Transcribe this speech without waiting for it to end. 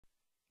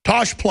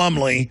Tosh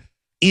Plumlee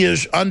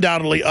is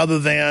undoubtedly, other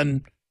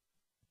than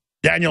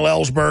Daniel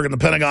Ellsberg and the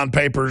Pentagon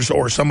Papers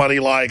or somebody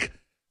like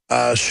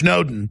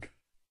Snowden,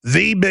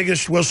 the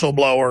biggest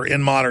whistleblower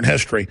in modern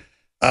history.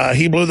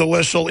 He blew the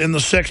whistle in the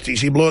 60s.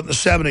 He blew it in the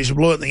 70s. He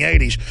blew it in the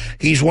 80s.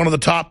 He's one of the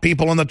top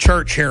people in the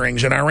church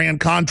hearings in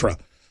Iran-Contra.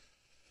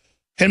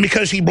 And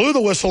because he blew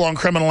the whistle on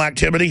criminal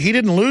activity, he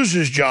didn't lose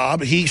his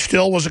job. He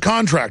still was a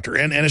contractor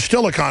and is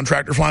still a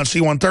contractor flying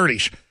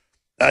C-130s.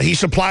 He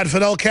supplied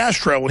Fidel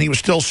Castro when he was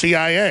still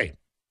CIA.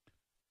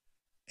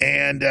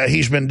 And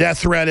he's been death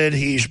threatened.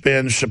 He's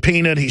been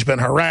subpoenaed. He's been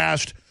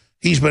harassed.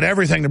 He's been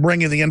everything to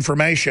bring you the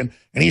information.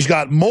 And he's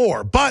got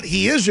more. But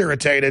he is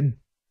irritated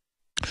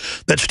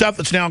that stuff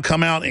that's now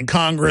come out in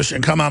Congress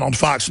and come out on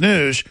Fox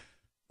News,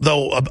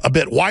 though a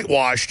bit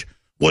whitewashed,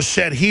 was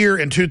said here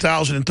in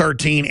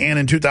 2013 and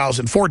in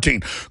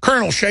 2014.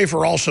 Colonel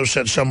Schaefer also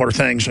said similar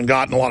things and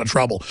got in a lot of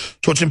trouble.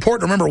 So it's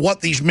important to remember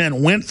what these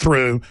men went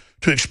through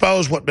to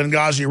expose what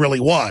Benghazi really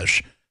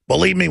was.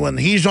 Believe me, when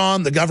he's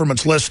on, the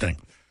government's listening.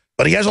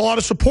 But he has a lot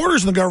of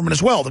supporters in the government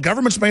as well. The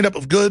government's made up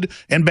of good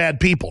and bad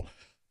people.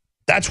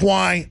 That's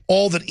why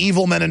all that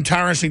evil men and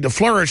tyrants need to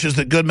flourish is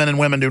that good men and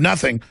women do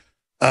nothing,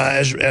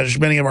 as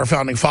many of our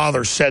founding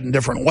fathers said in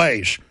different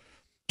ways.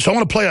 So I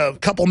want to play a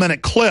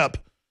couple-minute clip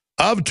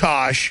of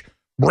Tosh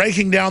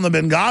breaking down the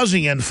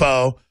Benghazi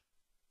info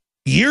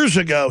years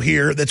ago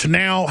here that's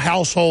now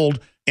household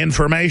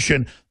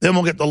information. Then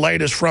we'll get the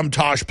latest from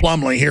Tosh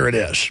Plumlee. Here it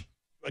is.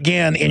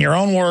 Again, in your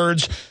own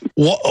words,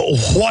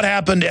 what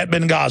happened at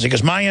Benghazi?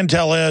 Because my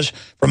intel is,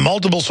 from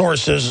multiple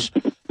sources,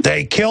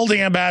 they killed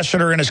the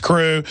ambassador and his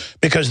crew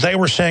because they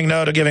were saying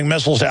no to giving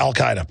missiles to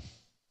al-Qaeda.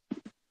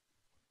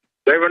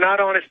 They were not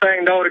only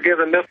saying no to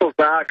giving missiles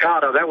to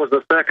al-Qaeda. That was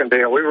the second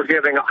deal. We were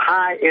giving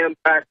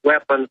high-impact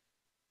weapons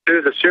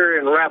to the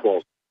Syrian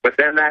rebels.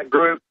 Within that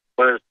group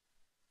was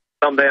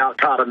some of the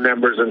al-Qaeda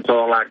members and so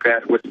on like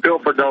that, which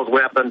pilfered those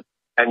weapons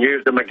and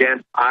used them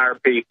against our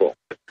people.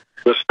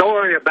 The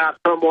story about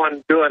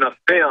someone doing a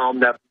film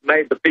that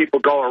made the people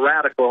go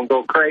radical and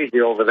go crazy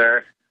over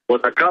there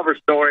was a cover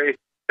story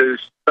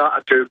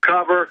to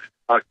cover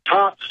a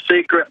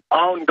top-secret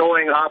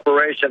ongoing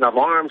operation of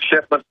arms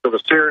shipments to the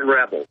Syrian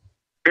rebels,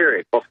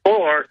 period,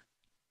 before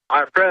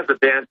our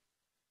president,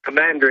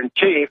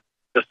 commander-in-chief,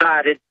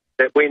 decided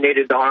that we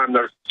needed to arm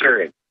the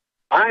Syrians.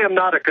 I am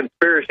not a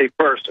conspiracy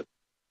person.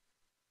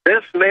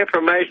 This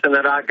information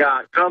that I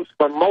got comes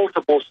from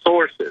multiple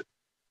sources.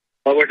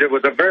 In other words, it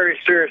was a very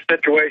serious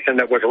situation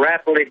that was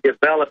rapidly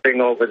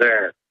developing over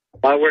there. In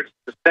other words,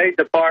 the State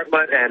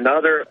Department and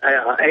other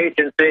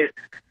agencies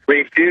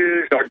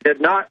refused or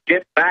did not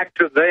get back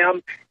to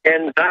them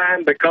in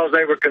time because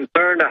they were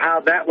concerned of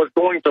how that was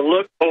going to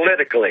look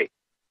politically.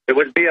 It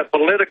would be a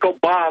political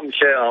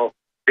bombshell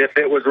if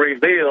it was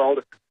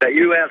revealed that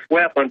U.S.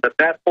 weapons at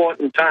that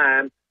point in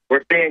time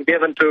were being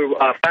given to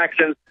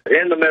factions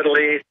in the Middle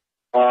East,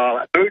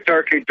 through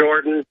Turkey,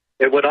 Jordan.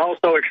 It would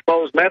also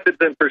expose methods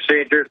and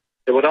procedures.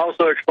 It would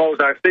also expose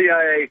our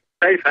CIA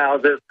safe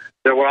houses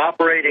that were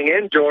operating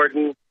in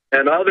Jordan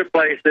and other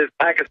places,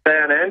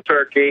 Pakistan and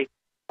Turkey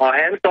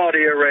and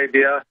Saudi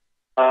Arabia.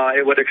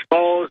 It would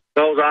expose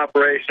those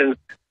operations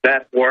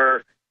that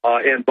were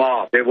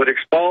involved. It would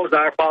expose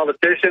our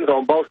politicians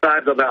on both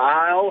sides of the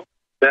aisle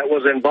that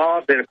was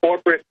involved in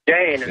corporate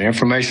gain. The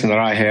information that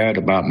I had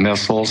about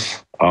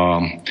missiles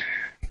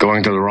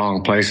going to the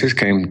wrong places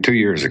came 2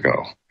 years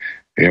ago.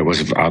 It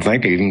was, I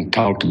think, even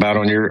talked about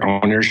on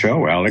your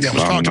show, Alex. Yeah, it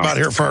was talked about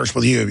here first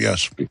with you,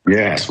 yes.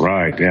 Yes,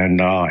 right.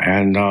 And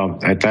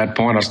at that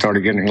point, I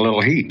started getting a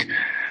little heat.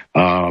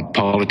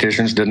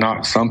 Politicians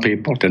some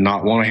people did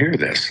not want to hear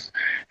this.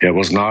 It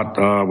was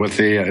not with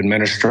the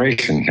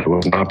administration. It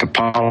was not the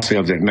policy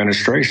of the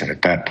administration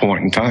at that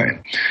point in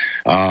time.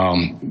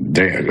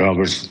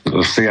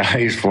 The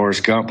CIA's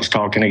Forrest Gump was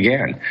talking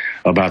again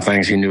about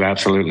things he knew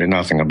absolutely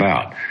nothing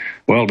about.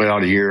 Well,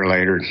 about a year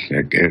later,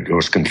 it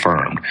was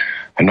confirmed.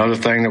 Another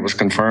thing that was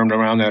confirmed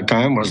around that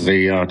time was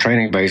the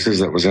training bases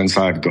that was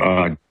inside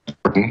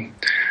Jordan,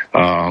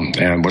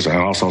 and was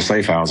also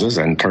safe houses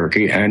in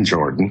Turkey and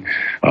Jordan,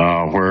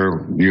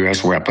 where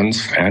U.S.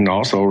 weapons and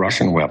also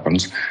Russian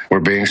weapons were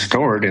being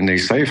stored in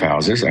these safe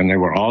houses, and they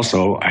were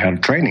also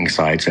had training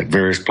sites at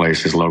various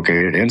places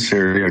located in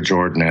Syria,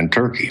 Jordan, and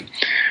Turkey.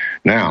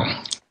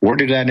 Now, where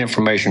did that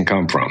information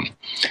come from?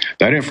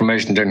 That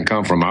information didn't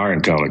come from our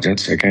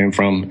intelligence. It came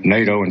from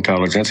NATO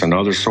intelligence and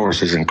other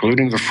sources,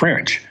 including the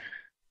French.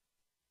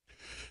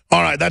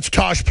 All right, that's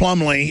Tosh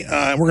Plumlee.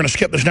 We're going to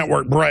skip this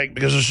network break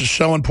because this is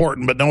so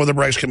important, but no other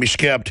breaks can be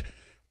skipped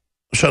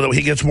so that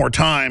he gets more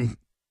time.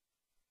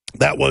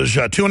 That was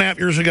 2.5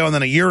 years ago and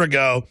then a year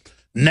ago.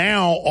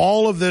 Now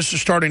all of this is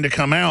starting to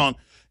come out,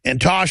 and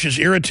Tosh is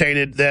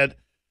irritated that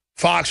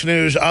Fox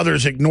News,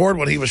 others ignored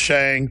what he was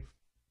saying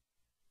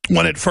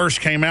when it first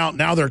came out.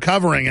 Now they're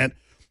covering it.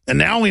 And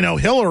now we know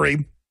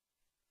Hillary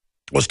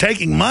was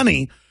taking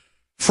money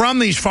from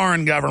these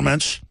foreign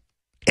governments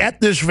at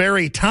this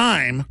very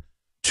time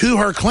to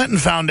her Clinton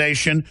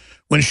Foundation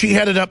when she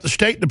headed up the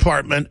State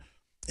Department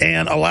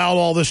and allowed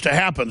all this to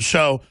happen.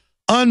 So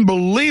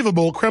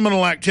unbelievable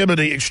criminal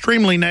activity,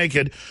 extremely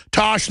naked.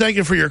 Tosh, thank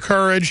you for your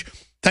courage.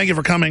 Thank you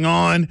for coming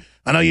on.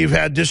 I know you've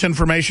had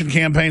disinformation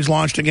campaigns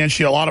launched against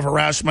you, a lot of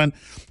harassment,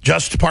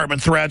 Justice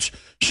Department threats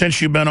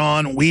since you've been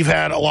on. We've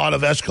had a lot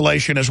of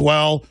escalation as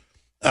well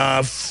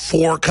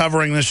for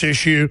covering this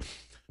issue.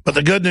 But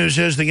the good news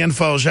is the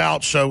info's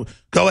out, so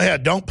go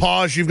ahead. Don't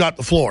pause. You've got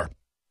the floor.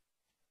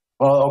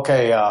 Well,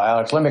 okay,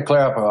 Alex, let me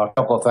clear up a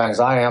couple of things.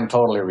 I am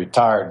totally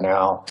retired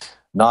now,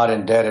 not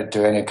indebted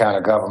to any kind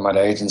of government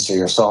agency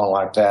or something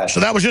like that. So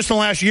that was just the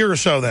last year or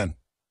so then?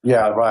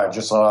 Yeah, right,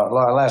 just the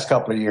last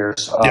couple of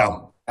years.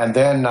 And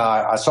then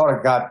I sort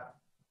of got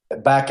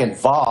back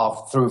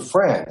involved through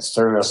friends,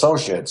 through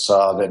associates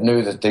that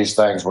knew that these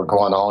things were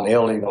going on,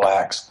 illegal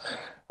acts.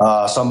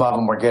 Some of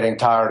them were getting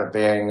tired of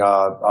being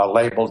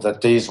labeled that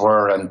these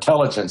were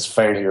intelligence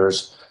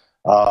failures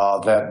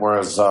that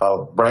was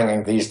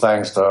bringing these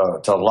things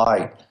to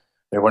light.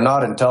 They were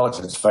not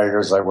intelligence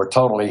failures. They were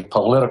totally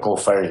political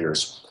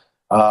failures.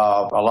 A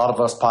lot of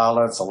us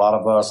pilots, a lot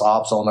of us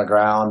ops on the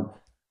ground,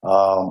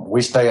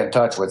 we stay in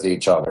touch with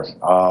each other.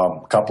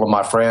 A couple of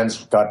my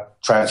friends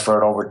got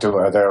transferred over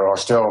to, they are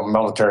still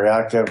military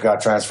active,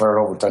 got transferred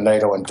over to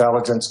NATO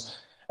intelligence.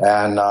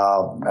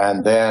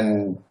 And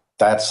then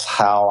that's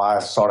how I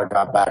sort of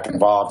got back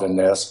involved in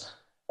this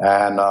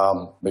and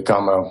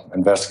become an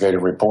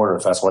investigative reporter,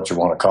 if that's what you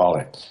want to call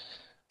it.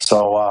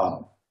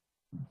 So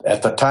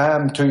at the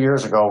time, 2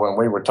 years ago, when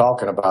we were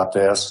talking about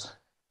this,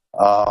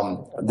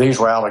 these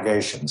were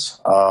allegations,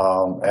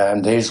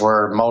 and these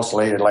were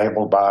mostly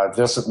labeled by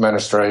this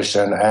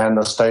administration and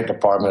the State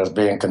Department as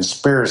being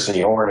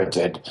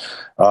conspiracy-oriented,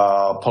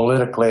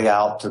 politically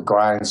out to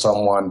grind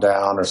someone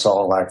down or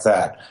something like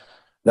that.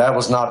 That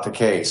was not the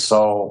case.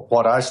 So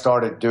what I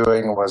started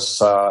doing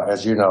was,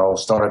 as you know,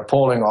 started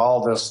pulling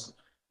all this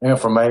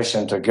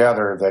information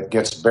together that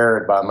gets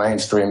buried by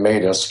mainstream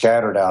media,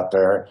 scattered out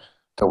there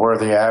to where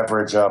the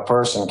average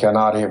person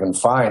cannot even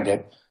find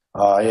it.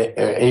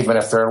 Even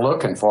if they're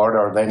looking for it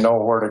or they know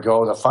where to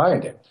go to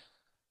find it.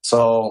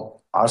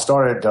 So I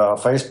started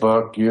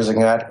Facebook, using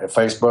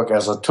Facebook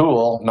as a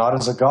tool, not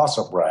as a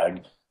gossip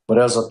rag,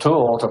 but as a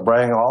tool to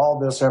bring all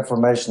this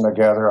information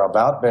together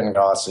about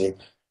Benghazi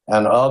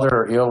and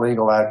other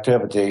illegal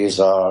activities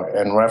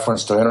in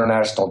reference to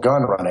international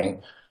gun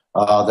running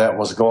that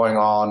was going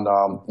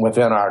on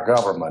within our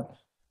government.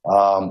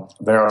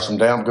 There are some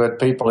damn good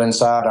people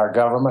inside our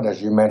government, as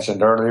you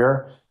mentioned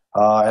earlier.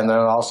 And then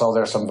also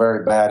there's some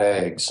very bad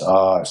eggs.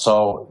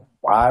 So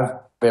I've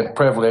been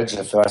privileged,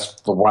 if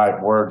that's the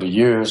right word to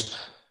use,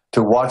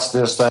 to watch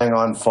this thing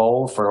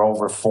unfold for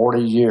over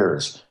 40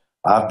 years.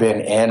 I've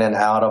been in and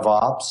out of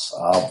ops.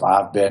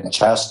 I've been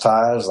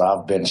chastised.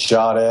 I've been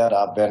shot at.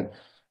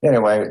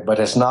 Anyway, but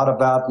it's not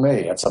about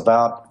me. It's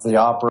about the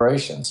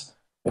operations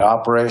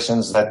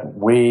that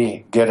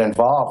we get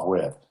involved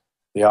with,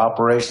 the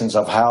operations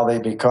of how they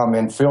become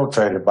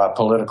infiltrated by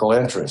political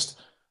interest.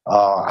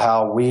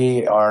 How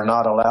we are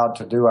not allowed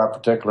to do our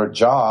particular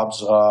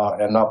jobs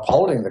in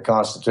upholding the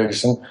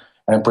Constitution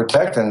and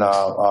protecting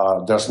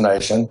this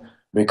nation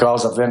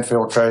because of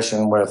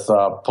infiltration with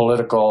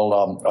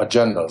political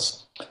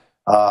agendas.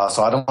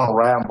 So I don't want to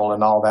ramble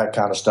and all that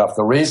kind of stuff.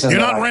 The reason you're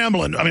not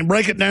rambling. I mean,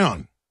 break it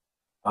down.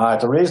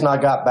 The reason I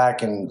got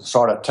back in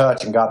sort of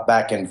touch and got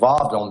back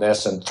involved on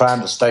this and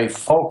trying to stay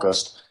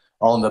focused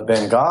on the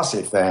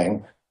Benghazi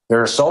thing,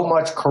 there's so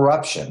much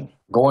corruption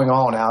going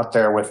on out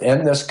there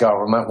within this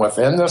government,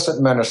 within this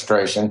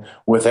administration,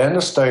 within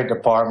the State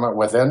Department,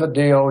 within the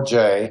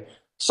DOJ,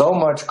 so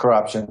much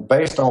corruption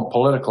based on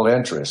political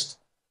interest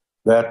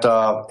that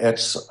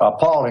it's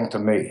appalling to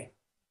me.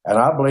 And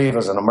I believe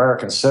as an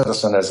American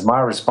citizen, it's my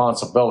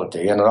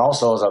responsibility, and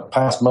also as a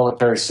past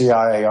military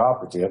CIA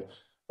operative,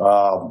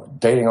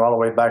 dating all the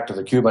way back to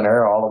the Cuban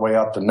era, all the way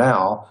up to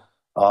now,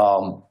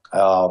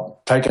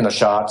 taking the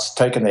shots,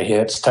 taking the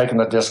hits, taking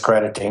the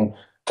discrediting,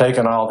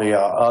 taking all the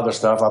other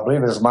stuff. I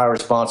believe it is my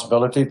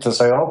responsibility to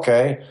say,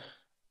 okay,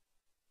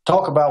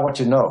 talk about what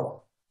you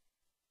know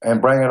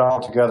and bring it all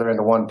together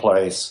into one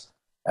place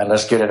and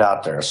let's get it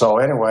out there. So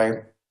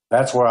anyway,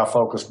 that's where I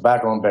focused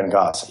back on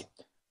Benghazi.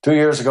 2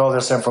 years ago,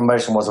 this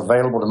information was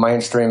available to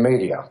mainstream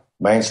media.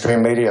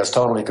 Mainstream media is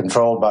totally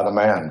controlled by the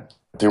man,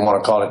 if you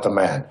want to call it the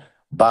man,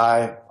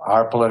 by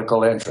our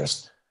political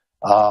interest.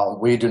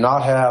 We do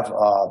not have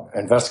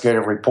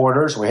investigative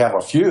reporters. We have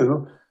a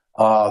few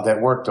that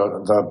work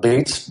the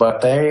beats,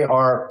 but they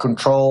are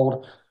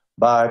controlled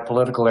by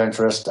political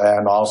interest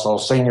and also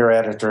senior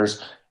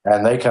editors,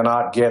 and they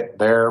cannot get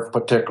their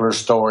particular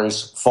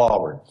stories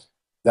forward.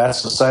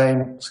 That's the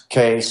same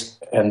case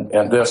in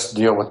this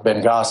deal with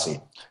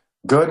Benghazi.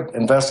 Good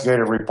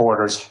investigative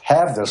reporters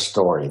have this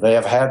story. They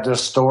have had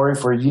this story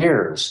for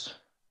years,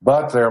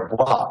 but they're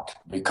blocked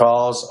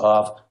because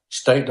of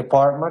State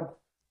Department,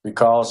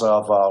 because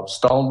of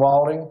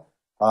stonewalling,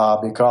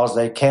 because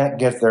they can't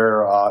get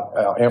their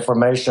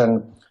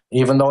information,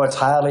 even though it's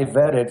highly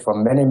vetted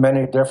from many,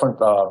 many different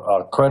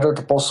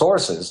creditable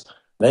sources.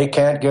 They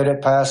can't get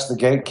it past the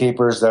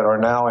gatekeepers that are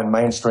now in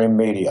mainstream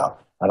media.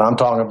 And I'm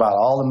talking about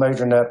all the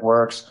major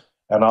networks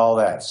and all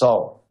that.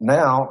 So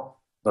now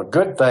the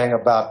good thing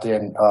about the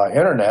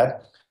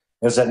internet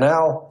is that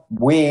now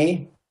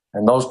we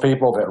and those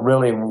people that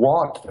really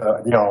want,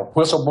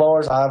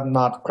 whistleblowers, I'm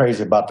not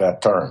crazy about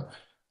that term.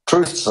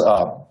 Truth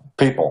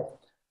people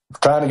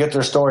trying to get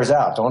their stories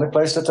out. The only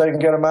place that they can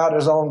get them out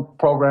is on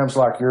programs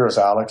like yours,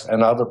 Alex,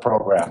 and other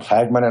programs,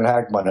 Hagman, and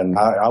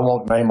I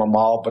won't name them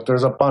all, but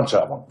there's a bunch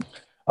of them,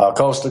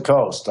 coast to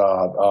coast.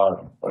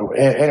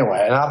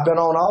 Anyway, and I've been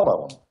on all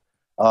of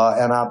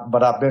them,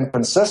 but I've been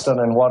consistent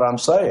in what I'm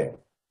saying.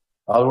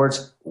 In other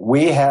words,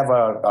 we have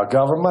a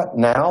government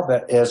now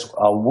that is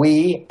a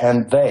we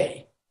and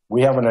they.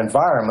 We have an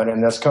environment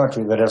in this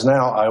country that is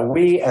now a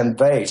we and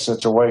they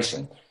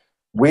situation.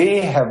 We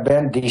have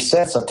been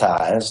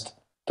desensitized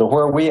to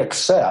where we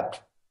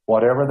accept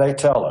whatever they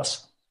tell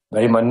us.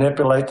 They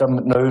manipulate the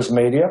news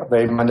media.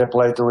 They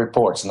manipulate the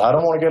reports. And I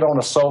don't want to get on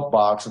a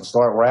soapbox and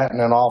start ranting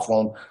off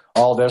on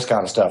all this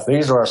kind of stuff.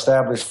 These are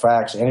established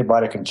facts.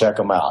 Anybody can check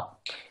them out.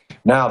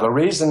 Now, the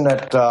reason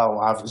that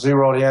I've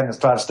zeroed in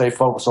and tried to stay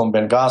focused on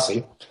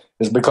Benghazi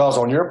is because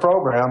on your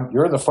program,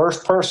 you're the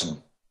first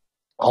person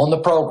on the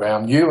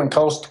program, you and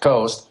Coast to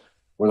Coast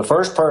were the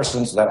first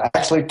persons that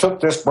actually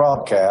took this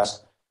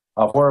broadcast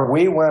of where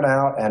we went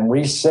out and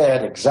we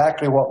said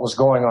exactly what was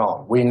going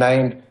on. We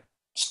named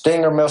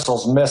Stinger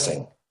missiles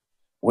missing.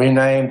 We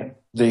named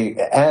the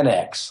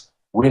annex.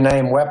 We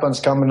named weapons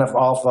coming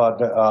off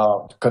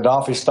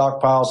Gaddafi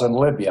stockpiles in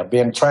Libya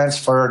being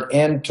transferred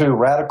into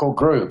radical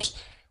groups.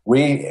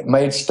 We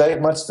made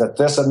statements that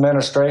this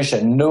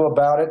administration knew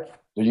about it.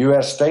 The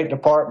U.S. State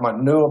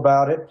Department knew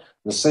about it.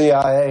 The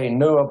CIA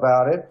knew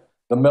about it.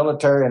 The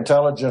military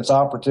intelligence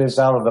operatives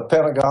out of the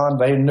Pentagon,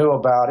 they knew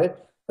about it.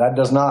 That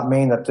does not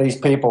mean that these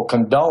people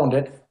condoned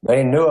it.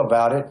 They knew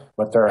about it,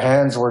 but their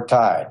hands were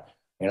tied.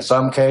 In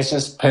some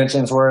cases,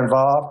 pensions were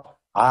involved,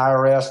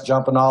 IRS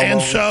jumping all over.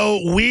 And so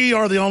we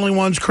are the only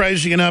ones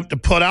crazy enough to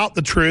put out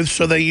the truth,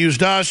 so they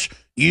used us,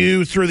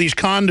 you, through these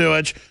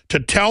conduits, to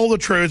tell the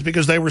truth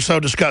because they were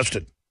so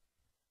disgusted.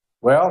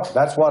 Well,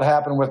 that's what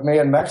happened with me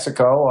in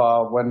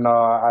Mexico when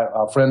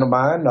a friend of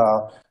mine,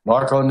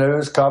 Narco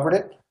News, covered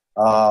it.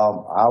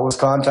 I was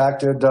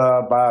contacted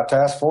by a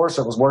task force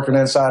that was working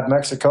inside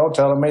Mexico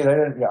telling me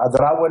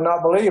that I would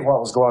not believe what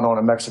was going on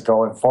in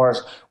Mexico as far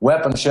as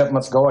weapon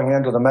shipments going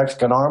into the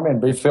Mexican army and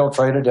be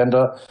filtrated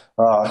into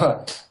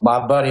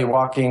my buddy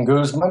Joaquin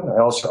Guzman,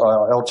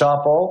 El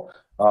Chapo,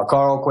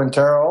 Carl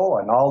Quintero,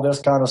 and all this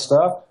kind of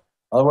stuff.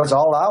 In other words,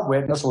 all I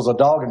witnessed was a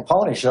dog and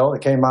pony show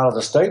that came out of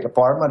the State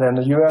Department and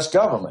the U.S.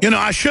 government. You know,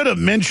 I should have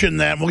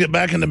mentioned that. We'll get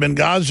back into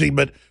Benghazi,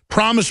 but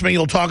promise me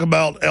you'll talk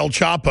about El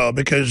Chapo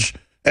because,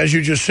 as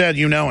you just said,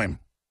 you know him.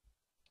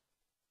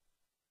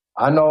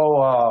 I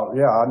know,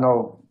 I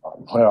know.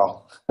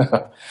 Well,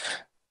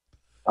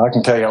 I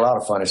can tell you a lot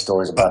of funny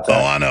stories about that.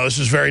 Oh, I know. This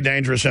is very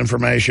dangerous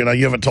information.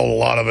 You haven't told a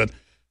lot of it.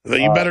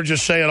 You better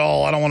just say it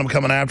all. I don't want them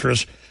coming after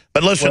us.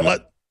 But listen,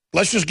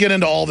 let's just get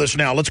into all this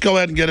now. Let's go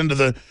ahead and get into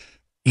the...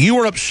 You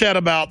were upset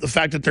about the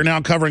fact that they're now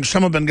covering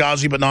some of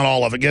Benghazi, but not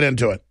all of it. Get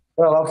into it.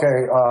 Well,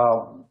 okay.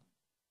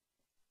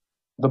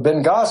 The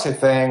Benghazi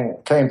thing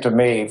came to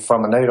me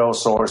from a NATO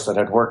source that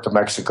had worked the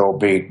Mexico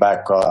beat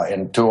back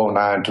in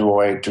 2009,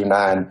 2008,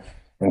 2009,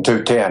 and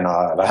 2010,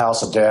 the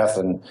House of Death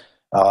and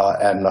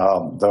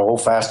the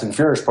old Fast and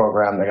Furious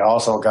program. They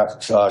also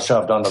got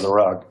shoved under the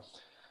rug.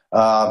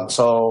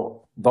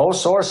 So those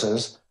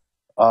sources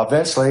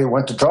eventually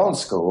went to drone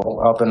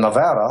school up in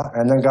Nevada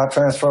and then got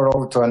transferred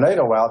over to a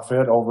NATO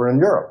outfit over in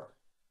Europe.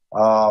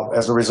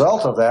 As a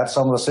result of that,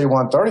 some of the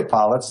C-130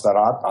 pilots that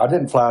I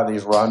didn't fly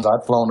these runs,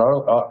 I'd flown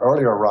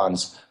earlier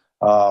runs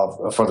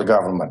for the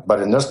government.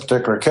 But in this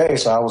particular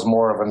case, I was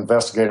more of an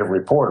investigative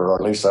reporter, or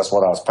at least that's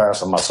what I was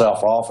passing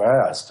myself off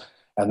as.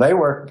 And they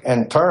were,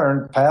 in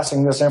turn,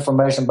 passing this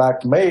information back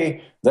to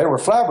me. They were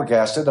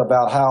flabbergasted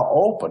about how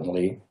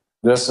openly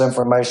this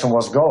information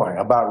was going,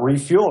 about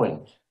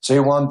refueling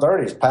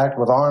C-130s packed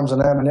with arms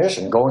and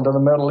ammunition going to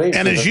the Middle East.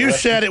 And as you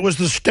said, it was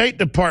the State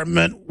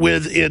Department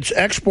with its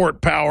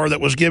export power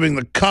that was giving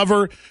the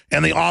cover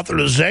and the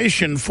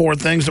authorization for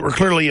things that were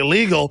clearly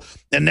illegal.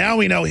 And now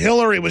we know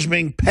Hillary was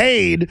being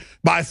paid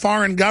by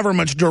foreign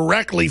governments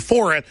directly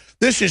for it.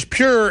 This is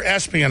pure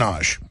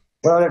espionage.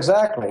 Well,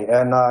 exactly.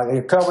 And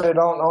you covered it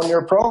on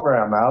your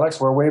program, Alex,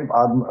 where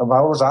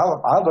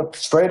I looked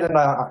straight in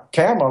the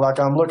camera like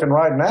I'm looking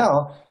right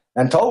now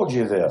and told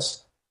you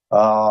this. So,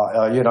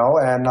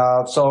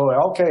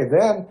 okay,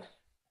 then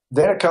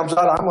it comes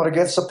out I'm going to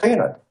get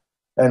subpoenaed.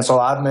 And so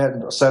I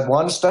said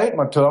one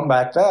statement to them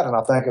back then, and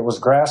I think it was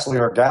Grassley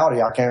or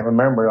Gowdy. I can't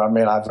remember. I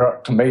mean,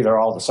 to me, they're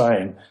all the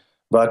same.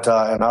 But,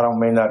 and I don't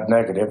mean that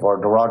negative or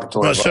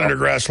derogatory. Well, Senator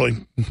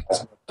Grassley.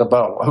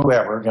 About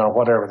whoever,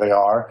 whatever they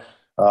are.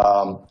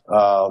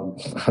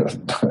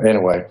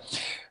 Anyway,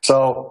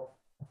 so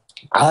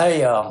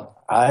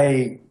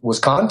I was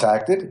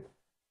contacted,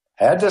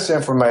 had this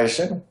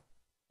information,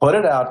 put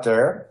it out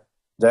there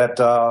that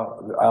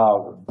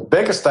the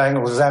biggest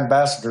thing was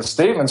Ambassador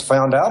Stevens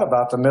found out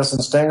about the missing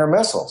Stinger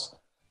missiles.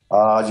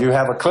 You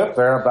have a clip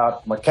there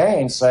about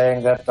McCain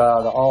saying that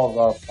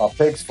all the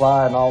pigs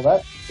fly and all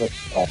that.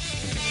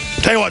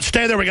 Tell you what,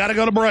 stay there. We got to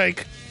go to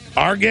break.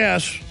 Our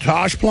guest,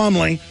 Tosh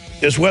Plumlee,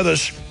 is with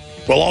us.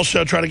 We'll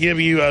also try to give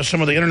you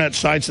some of the internet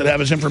sites that have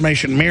his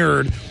information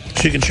mirrored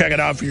so you can check it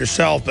out for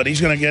yourself. But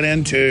he's going to get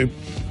into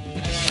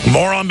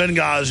more on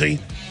Benghazi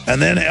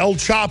and then El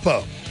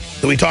Chapo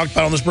that we talked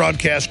about on this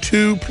broadcast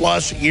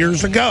 2+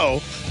 years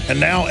ago. And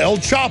now El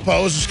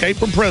Chapo has escaped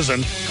from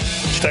prison.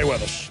 Stay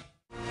with us.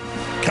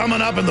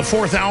 Coming up in the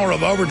 4th hour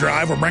of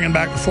Overdrive, we're bringing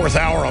back the 4th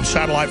hour on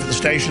satellite for the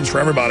stations for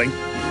everybody.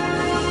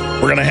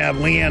 We're going to have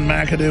Leanne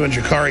McAdoo and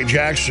Jakari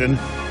Jackson.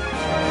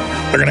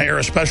 They're going to air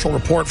a special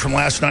report from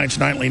last night's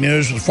nightly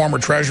news with a former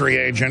Treasury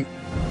agent,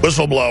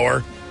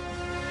 whistleblower,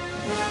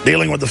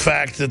 dealing with the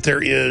fact that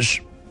there is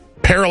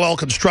parallel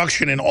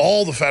construction in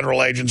all the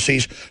federal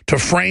agencies to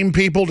frame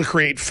people, to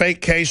create fake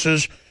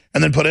cases,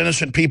 and then put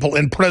innocent people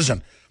in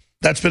prison.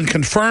 That's been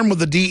confirmed with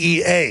the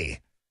DEA.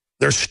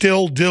 They're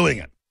still doing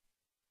it.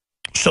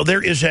 So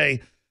there is a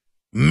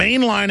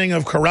mainlining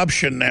of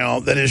corruption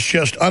now that is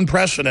just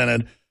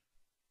unprecedented,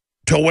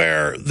 to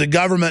where the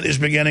government is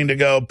beginning to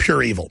go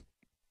pure evil.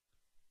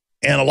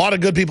 And a lot of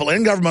good people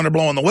in government are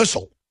blowing the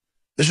whistle.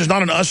 This is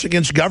not an us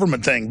against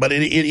government thing, but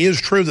it is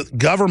true that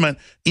government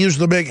is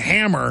the big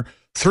hammer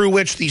through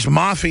which these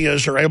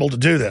mafias are able to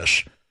do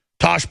this.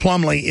 Tosh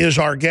Plumlee is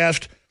our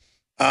guest.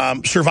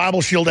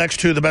 Survival Shield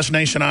X2, the best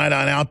nascent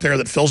iodine out there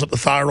that fills up the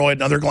thyroid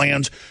and other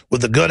glands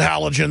with the good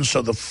halogens,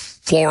 so the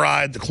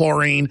fluoride, the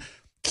chlorine,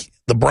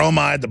 the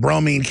bromide, the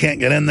bromine can't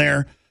get in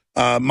there.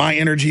 My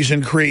energies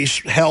increase,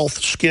 health,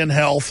 skin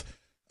health,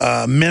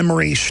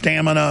 memory,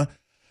 stamina,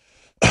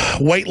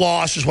 weight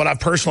loss is what I've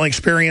personally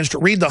experienced.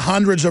 Read the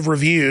hundreds of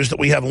reviews that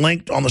we have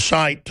linked on the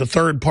site to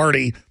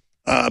third-party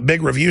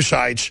big review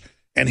sites,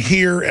 and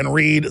hear and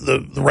read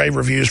the rave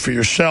reviews for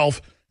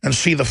yourself and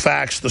see the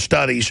facts, the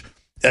studies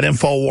at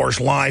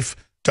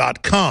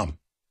InfoWarsLife.com.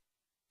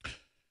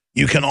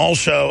 You can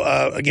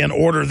also, again,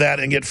 order that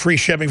and get free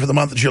shipping for the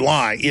month of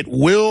July. It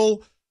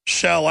will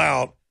sell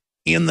out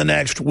in the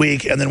next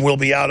week, and then we'll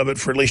be out of it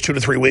for at least 2 to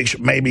 3 weeks,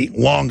 maybe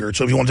longer.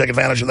 So if you want to take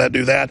advantage of that,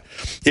 do that.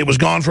 It was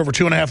gone for over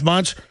 2.5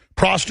 months.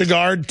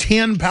 Prostagard,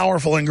 10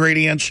 powerful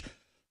ingredients,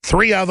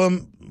 3 of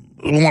them,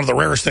 one of the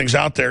rarest things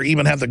out there,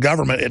 even have the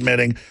government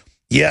admitting,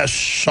 yes,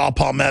 saw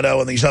palmetto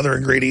and these other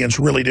ingredients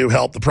really do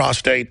help the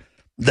prostate.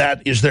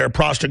 That is their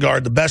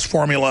Prostagard. The best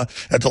formula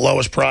at the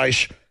lowest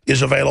price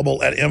is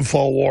available at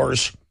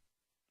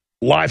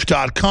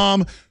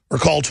InfoWarsLife.com or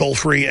call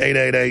toll-free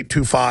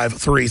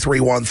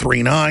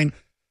 888-253-3139.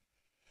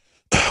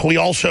 We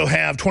also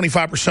have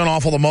 25%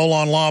 off all the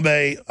Molon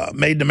Labe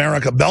Made in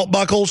America belt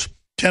buckles,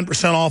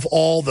 10% off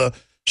all the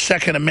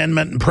Second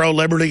Amendment and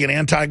pro-liberty and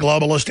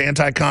anti-globalist,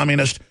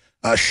 anti-communist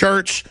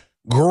shirts.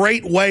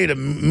 Great way to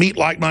meet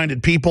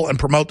like-minded people and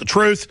promote the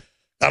truth.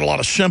 Got a lot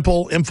of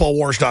simple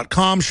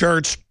Infowars.com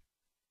shirts,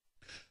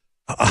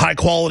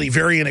 high-quality,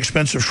 very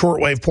inexpensive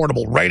shortwave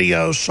portable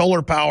radios,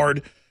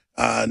 solar-powered,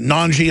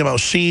 non-GMO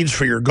seeds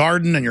for your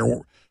garden and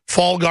your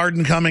fall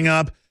garden coming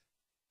up,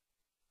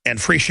 and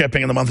free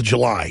shipping in the month of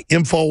July.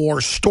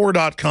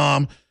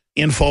 InfoWarsStore.com,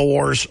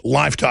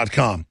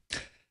 InfoWarsLife.com.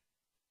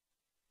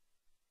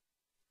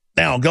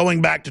 Now,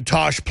 going back to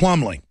Tosh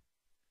Plumlee.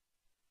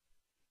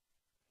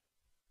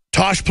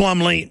 Tosh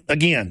Plumlee,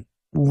 again,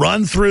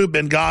 run through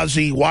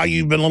Benghazi, why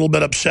you've been a little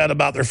bit upset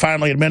about they're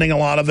finally admitting a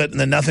lot of it and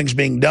then nothing's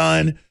being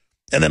done.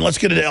 And then let's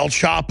get into El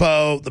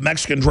Chapo, the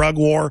Mexican drug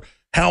war,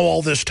 how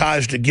all this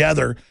ties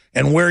together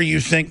and where you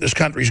think this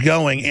country's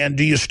going. And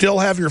do you still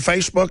have your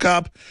Facebook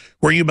up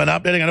where you've been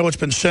updating? I know it's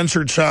been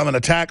censored some and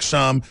attacked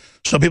some,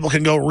 so people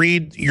can go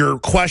read your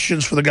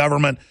questions for the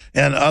government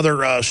and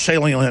other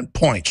salient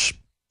points.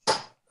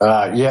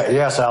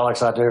 Yes,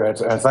 Alex, I do.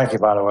 And thank you,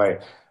 by the way.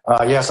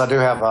 Yes, I do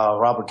have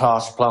Robert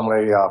Tosh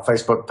Plumlee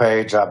Facebook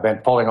page. I've been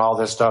pulling all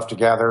this stuff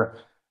together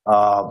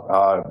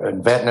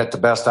and vetting it the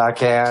best I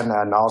can,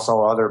 and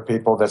also other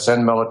people that's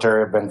in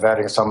military have been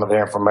vetting some of the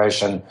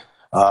information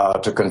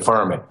to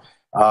confirm it.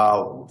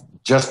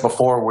 Just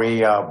before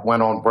we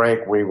went on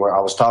break,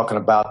 I was talking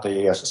about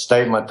the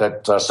statement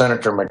that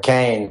Senator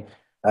McCain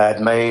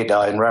had made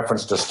in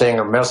reference to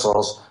Stinger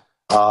missiles.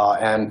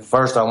 And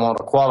first, I want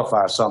to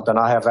qualify something.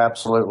 I have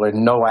absolutely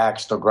no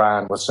axe to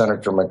grind with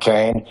Senator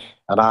McCain,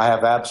 and I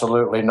have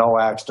absolutely no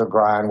axe to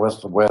grind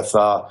with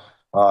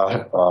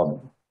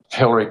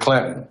Hillary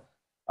Clinton.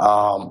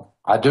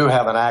 I do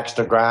have an axe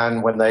to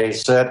grind when they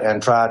sit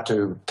and try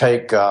to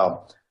take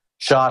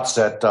shots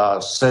at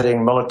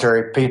sitting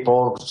military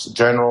people,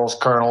 generals,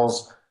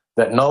 colonels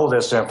that know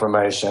this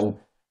information,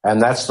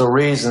 and that's the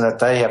reason that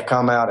they have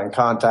come out and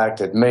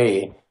contacted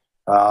me.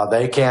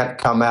 They can't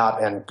come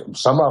out, and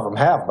some of them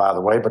have, by the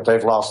way, but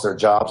they've lost their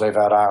jobs. They've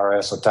had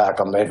IRS attack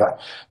them.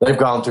 They've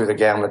gone through the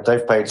gambit.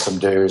 They've paid some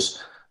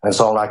dues and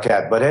so like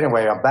that. But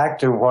anyway, I'm back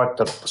to what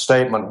the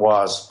statement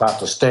was about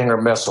the Stinger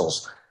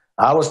missiles.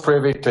 I was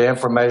privy to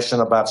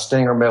information about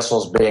Stinger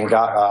missiles being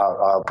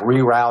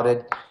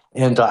rerouted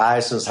into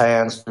ISIS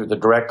hands through the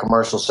direct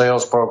commercial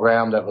sales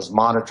program that was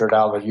monitored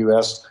out of the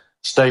U.S.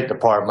 State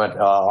Department,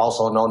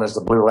 also known as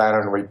the Blue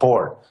Lantern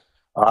Report.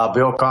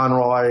 Bill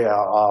Conroy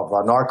of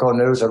Narco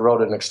News had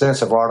wrote an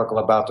extensive article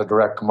about the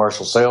direct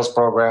commercial sales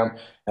program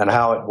and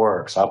how it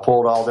works. I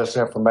pulled all this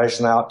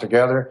information out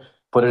together,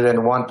 put it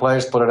in one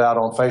place, put it out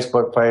on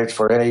Facebook page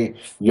for any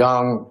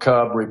young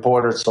cub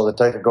reporters so that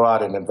they could go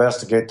out and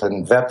investigate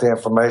and vet the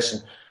information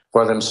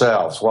for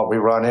themselves. What we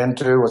run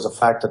into was the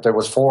fact that there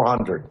was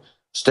 400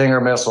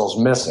 Stinger missiles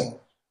missing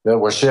that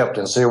were shipped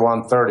in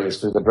C-130s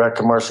through the direct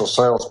commercial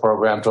sales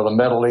program to the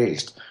Middle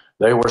East.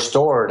 They were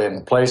stored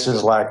in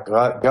places like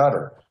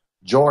Qatar,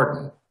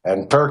 Jordan,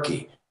 and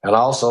Turkey, and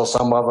also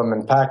some of them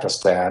in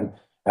Pakistan,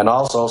 and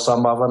also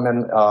some of them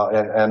in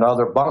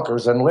other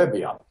bunkers in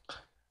Libya.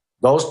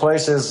 Those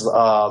places,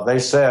 they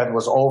said,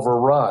 was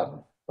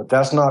overrun, but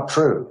that's not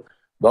true.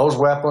 Those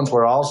weapons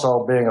were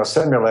also being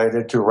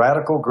assimilated to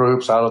radical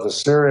groups out of the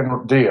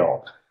Syrian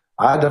deal.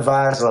 I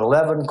devised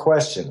 11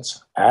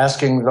 questions,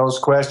 asking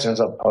questions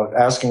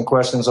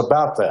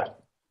about that.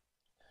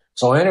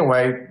 So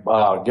anyway,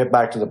 get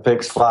back to the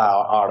Pigs Fly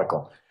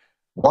article.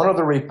 One of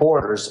the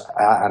reporters,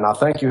 and I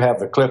think you have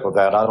the clip of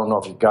that. I don't know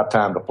if you've got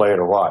time to play it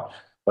or what,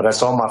 but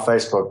it's on my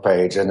Facebook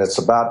page, and it's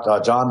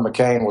about John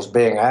McCain was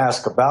being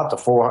asked about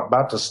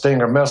the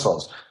Stinger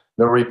missiles.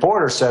 The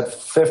reporter said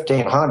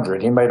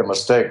 1,500. He made a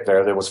mistake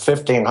there. There was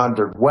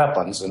 1,500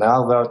 weapons, and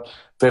out of the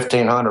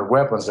 1,500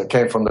 weapons that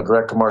came from the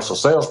direct commercial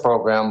sales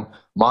program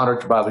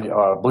monitored by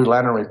the Blue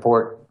Lantern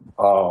Report,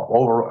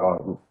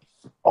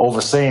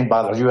 overseen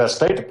by the U.S.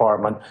 State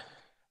Department,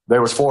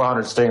 there was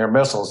 400 Stinger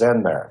missiles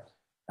in there.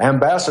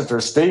 Ambassador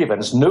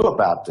Stevens knew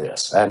about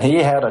this, and he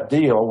had a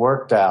deal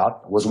worked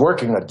out, was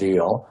working a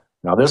deal.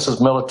 Now, this is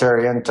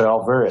military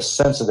intel, very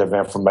sensitive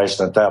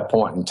information at that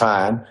point in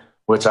time,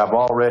 which I've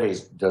already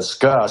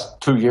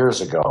discussed 2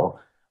 years ago,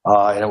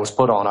 and it was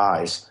put on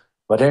ice.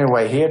 But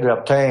anyway, he had to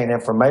obtain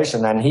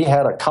information, and he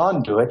had a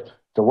conduit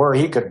to where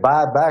he could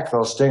buy back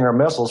those Stinger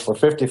missiles for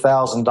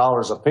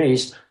 $50,000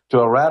 apiece to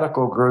a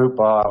radical group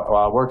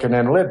working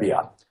in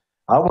Libya.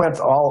 I went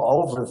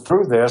all over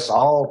through this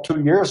all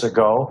 2 years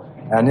ago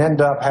and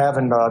ended up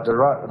having the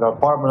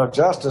Department of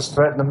Justice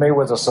threatening me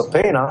with a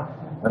subpoena,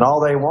 and all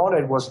they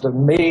wanted was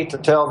me to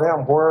tell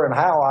them where and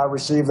how I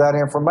received that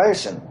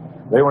information.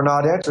 They were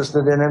not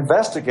interested in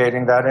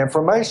investigating that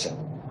information.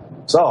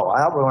 So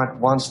I went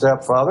one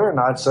step further, and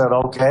I said,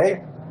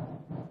 okay,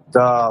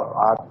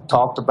 I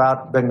talked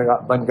about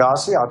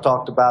Benghazi. I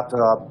talked about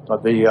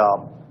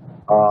the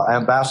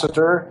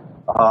ambassador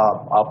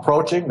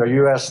approaching the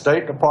U.S.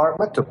 State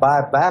Department to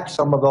buy back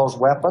some of those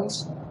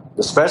weapons,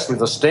 especially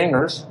the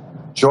Stingers.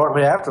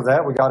 Shortly after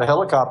that, we got a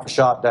helicopter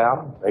shot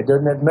down. They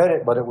didn't admit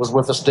it, but it was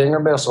with a Stinger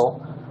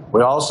missile.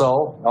 We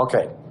also,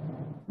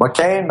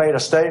 McCain made a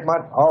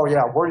statement. Oh,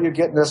 yeah, where are you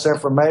getting this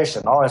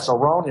information? Oh, it's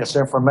erroneous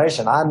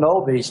information. I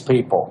know these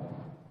people.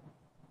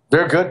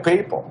 They're good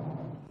people,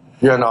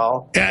 you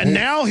know. And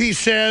now he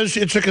says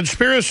it's a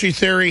conspiracy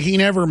theory. He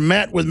never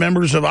met with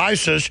members of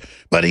ISIS,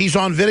 but he's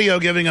on video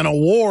giving an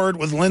award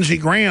with Lindsey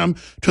Graham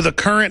to the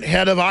current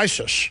head of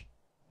ISIS.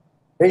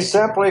 He's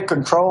simply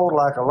controlled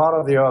like a lot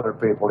of the other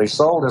people. He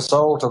sold his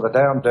soul to the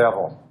damn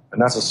devil,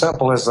 and that's as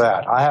simple as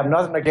that. I have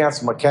nothing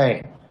against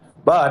McCain.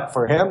 But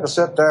for him to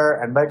sit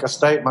there and make a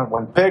statement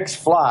when pigs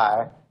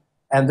fly,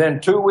 and then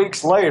 2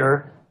 weeks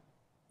later,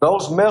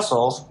 those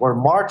missiles were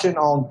marching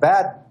on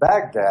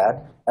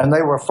Baghdad, and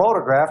they were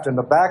photographed in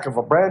the back of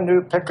a brand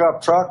new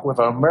pickup truck with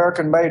an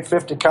American-made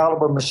 .50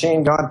 caliber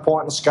machine gun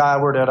pointing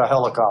skyward at a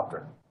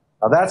helicopter.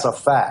 Now, that's a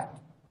fact.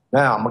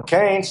 Now,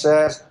 McCain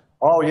says,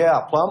 oh,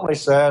 yeah, Plumlee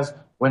says,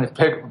 when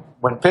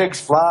pigs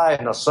fly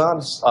and the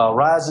sun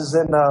rises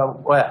in the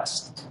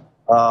west.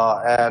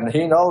 And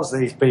he knows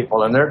these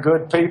people, and they're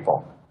good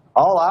people.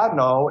 All I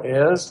know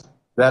is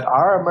that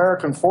our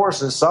American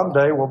forces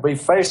someday will be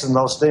facing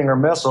those Stinger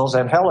missiles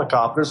and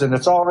helicopters, and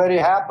it's already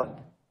happened.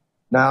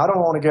 Now, I don't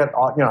want to get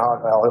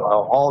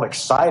all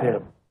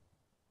excited.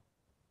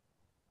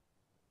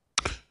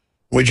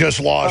 We just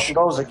lost. It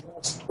goes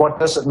against what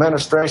this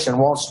administration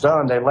wants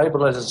done. They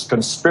label it as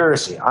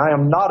conspiracy. I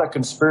am not a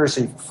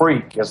conspiracy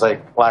freak, as they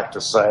like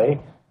to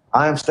say.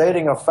 I am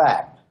stating a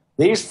fact.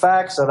 These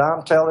facts that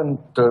I'm telling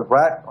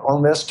right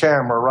on this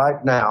camera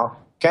right now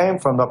came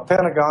from the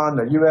Pentagon,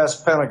 the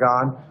U.S.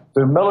 Pentagon,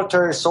 through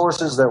military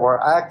sources that were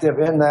active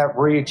in that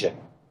region.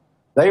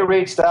 They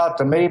reached out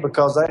to me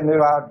because they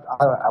knew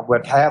I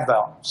would have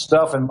the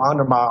stuff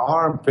under my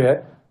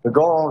armpit to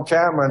go on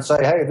camera and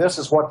say, hey, this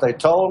is what they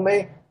told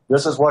me,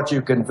 this is what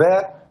you can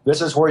vet,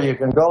 this is where you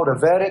can go to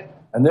vet it,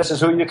 and this is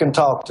who you can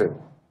talk to.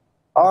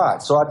 All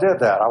right, so I did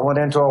that. I went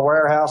into a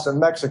warehouse in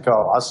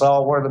Mexico. I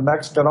saw where the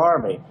Mexican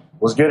army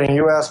was getting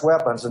U.S.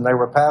 weapons, and they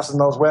were passing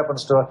those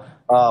weapons to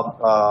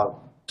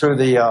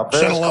the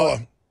Sinaloa.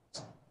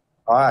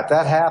 All right,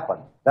 that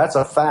happened. That's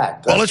a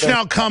fact. Well, it's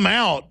now come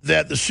out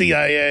that the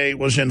CIA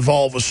was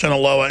involved with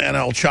Sinaloa and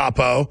El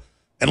Chapo.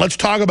 And let's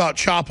talk about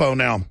Chapo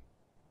now.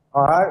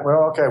 All right,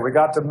 well, okay, we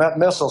got the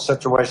missile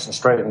situation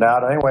straightened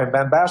out. Anyway,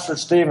 Ambassador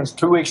Stevens,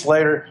 2 weeks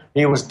later,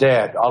 he was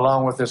dead,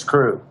 along with his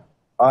crew.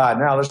 All right,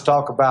 now let's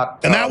talk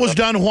about... And that was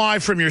done why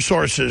from your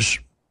sources?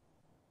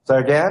 Say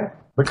again?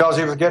 Because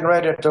he was getting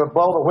ready to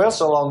blow the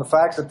whistle on the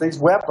fact that these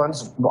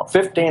weapons,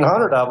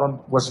 1,500 of them,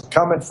 was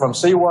coming from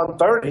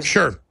C-130s.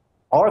 Sure.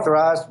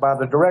 Authorized by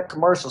the Direct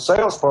Commercial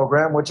Sales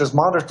Program, which is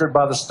monitored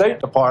by the State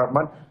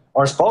Department,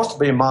 are supposed to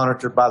be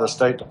monitored by the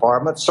State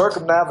Department,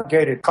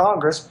 circumnavigated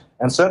Congress,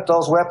 and sent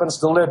those weapons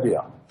to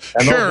Libya.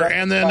 And sure,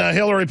 and then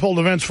Hillary pulled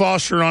a Vince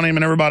Foster on him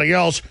and everybody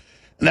else.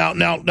 Now,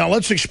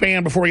 let's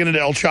expand before we get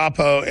into El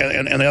Chapo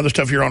and the other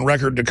stuff you're on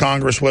record to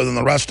Congress with and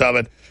the rest of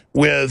it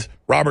with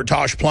Robert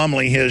Tosh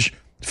Plumlee. His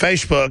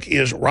Facebook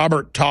is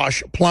Robert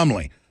Tosh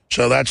Plumlee.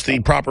 So that's the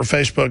proper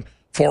Facebook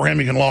for him.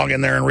 You can log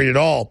in there and read it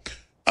all.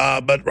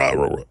 But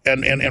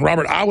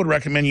Robert, I would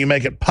recommend you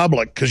make it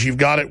public because you've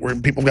got it where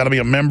people got to be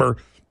a member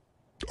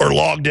or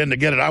logged in to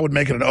get it. I would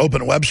make it an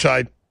open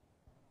website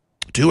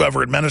to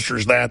whoever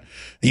administers that.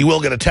 You will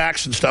get a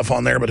tax and stuff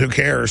on there, but who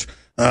cares?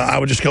 I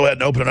would just go ahead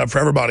and open it up for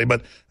everybody.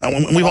 But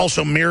we've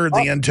also mirrored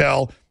the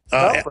intel.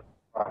 I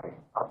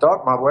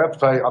thought my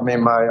website, my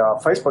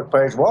Facebook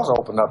page was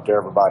open up to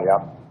everybody. I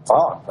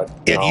thought, but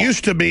it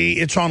used to be.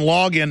 It's on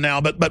login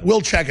now, but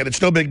we'll check it.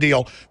 It's no big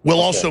deal.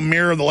 We'll also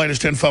mirror the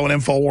latest info at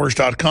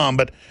Infowars.com.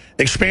 But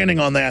expanding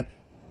on that,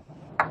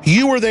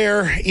 you were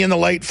there in the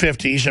late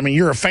 50s. I mean,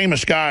 you're a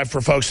famous guy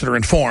for folks that are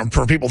informed.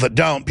 For people that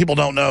don't, people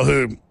don't know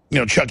who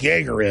Chuck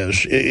Yeager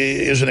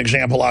is an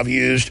example I've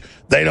used.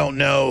 They don't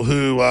know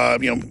who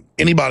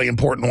anybody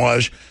important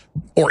was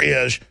or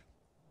is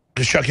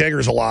because Chuck Yeager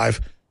is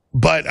alive.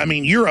 But I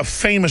mean, you're a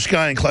famous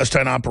guy in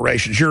clandestine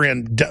operations. You're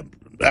in,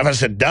 as I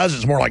said,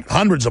 dozens, more like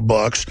hundreds of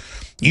books.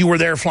 You were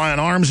there flying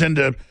arms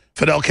into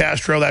Fidel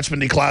Castro. That's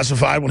been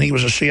declassified when he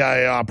was a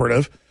CIA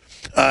operative.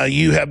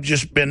 You have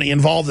just been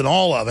involved in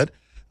all of it.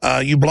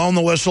 You've blown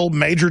the whistle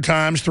major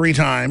times, 3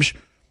 times.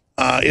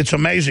 It's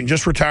amazing.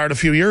 Just retired a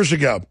few years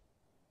ago.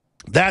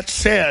 That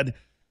said,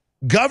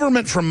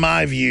 government, from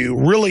my view,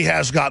 really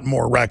has gotten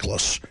more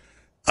reckless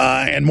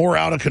and more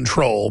out of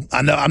control.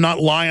 I know I'm not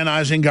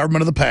lionizing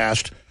government of the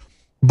past,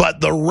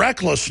 but the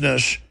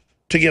recklessness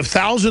to give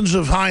thousands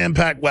of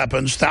high-impact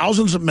weapons,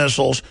 thousands of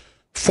missiles,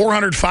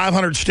 400,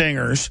 500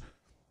 Stingers,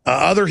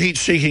 other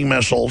heat-seeking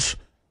missiles,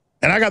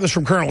 and I got this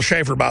from Colonel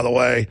Schaefer, by the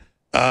way,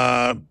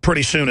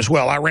 pretty soon as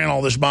well. I ran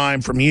all this by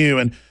him from you,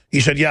 and he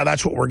said, yeah,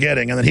 that's what we're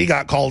getting. And then he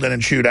got called in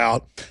and chewed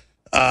out.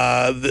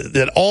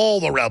 That all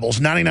the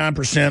rebels,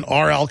 99%,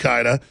 are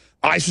al-Qaeda.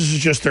 ISIS is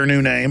just their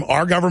new name.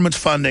 Our government's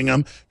funding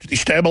them to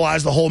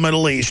destabilize the whole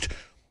Middle East.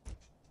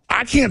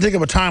 I can't think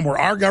of a time where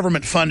our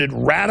government funded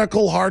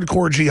radical,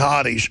 hardcore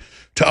jihadis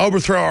to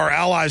overthrow our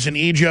allies in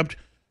Egypt,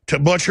 to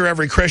butcher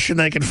every Christian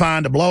they can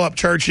find, to blow up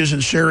churches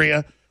in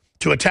Syria,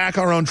 to attack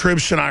our own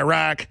troops in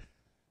Iraq.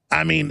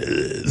 I mean,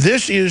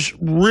 this is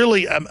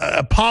really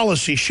a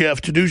policy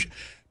shift to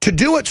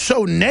do it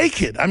so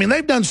naked. I mean,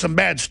 they've done some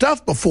bad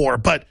stuff before,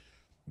 but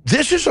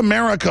this is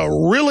America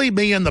really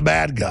being the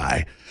bad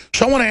guy.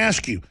 So I want to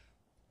ask you,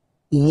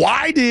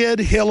 why did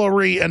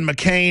Hillary and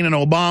McCain and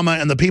Obama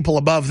and the people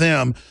above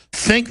them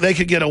think they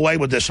could get away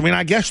with this? I mean,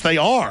 I guess they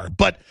are,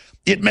 but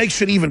it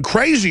makes it even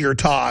crazier,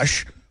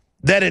 Tosh,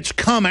 that it's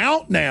come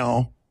out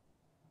now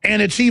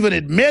and it's even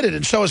admitted,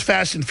 and so is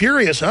Fast and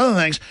Furious and other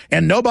things,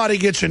 and nobody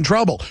gets in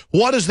trouble.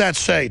 What does that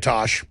say,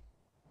 Tosh?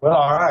 Well,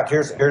 all right,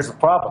 here's the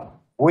problem.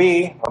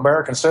 We,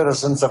 American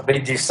citizens, have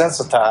been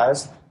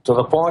desensitized to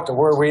the point to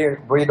where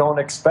we don't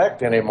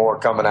expect any more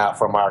coming out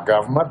from our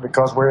government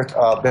because we've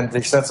been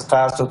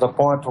desensitized to the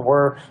point to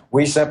where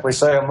we simply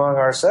say among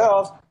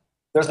ourselves,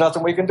 there's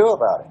nothing we can do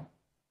about it.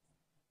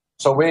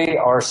 So we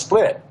are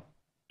split.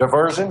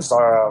 Diversions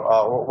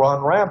are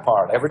run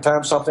rampart. Every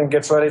time something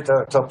gets ready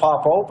to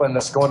pop open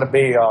that's going to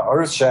be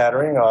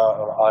earth-shattering,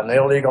 an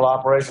illegal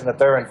operation that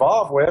they're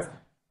involved with,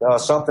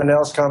 something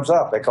else comes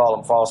up. They call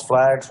them false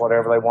flags,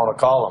 whatever they want to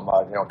call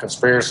them,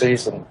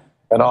 conspiracies and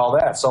all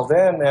that. So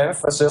then the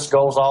emphasis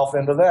goes off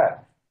into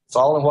that. It's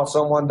all in what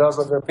someone does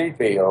with their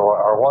pee-pee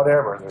or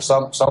whatever. There's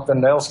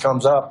something else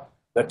comes up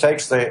that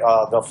takes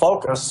the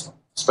focus,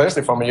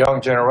 especially from a young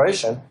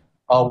generation,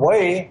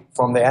 away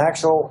from the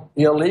actual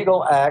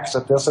illegal acts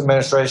that this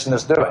administration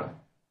is doing.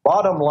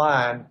 Bottom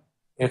line,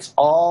 it's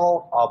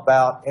all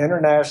about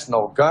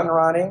international gun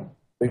running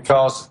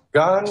because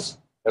guns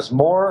is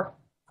more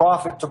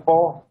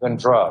profitable than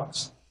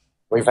drugs.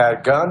 We've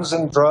had guns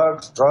and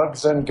drugs,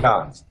 drugs and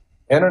guns.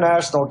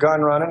 International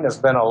gun running has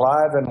been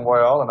alive and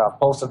well, and I've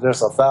posted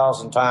this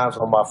 1,000 times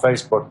on my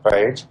Facebook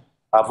page.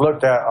 I've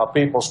looked at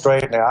people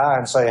straight in the eye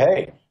and say,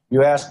 hey,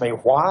 you ask me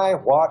why,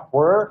 what,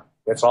 where?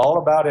 It's all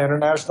about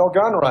international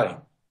gun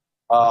running.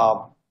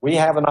 We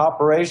have an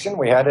operation.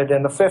 We had it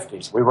in the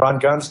 50s. We run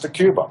guns to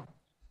Cuba.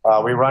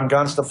 We run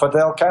guns to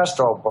Fidel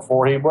Castro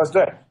before he was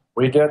dead.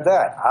 We did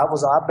that.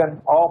 I've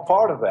been all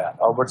part of that.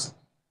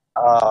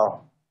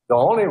 The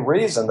only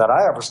reason that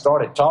I ever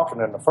started talking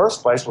in the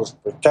first place was to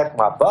protect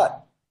my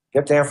butt,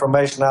 get the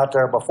information out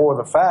there before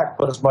the fact,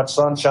 put as much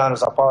sunshine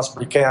as I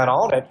possibly can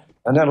on it,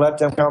 and then let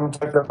them come and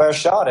take their best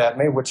shot at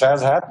me, which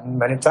has happened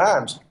many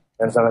times.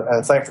 And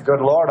thank the good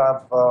Lord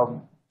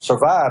I've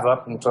survived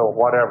up until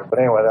whatever. But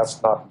anyway,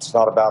 it's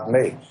not about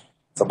me.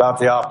 It's about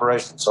the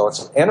operation. So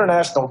it's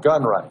international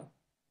gun running.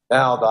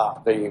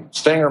 Now, the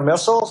Stinger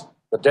missiles,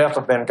 the death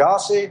of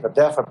Benghazi, the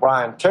death of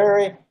Brian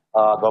Terry,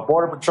 the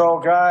Border Patrol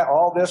guy,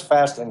 all this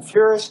Fast and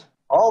Furious,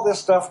 all this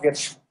stuff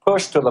gets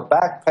pushed to the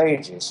back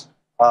pages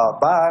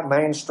by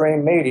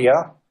mainstream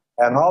media.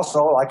 And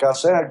also, like I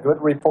said,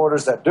 good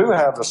reporters that do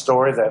have the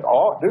story, that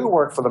all do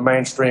work for the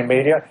mainstream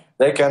media,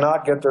 they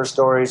cannot get their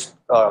stories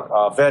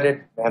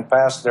vetted and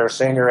past their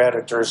senior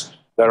editors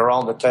that are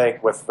on the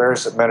take with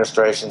various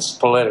administrations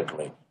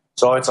politically.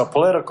 So it's a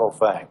political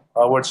thing,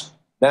 which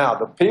now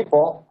the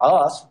people,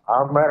 us,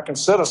 our American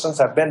citizens,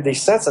 have been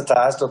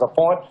desensitized to the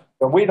point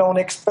that we don't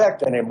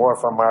expect any more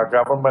from our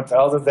government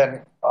other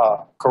than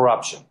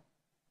corruption.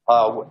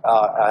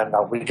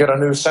 And we get a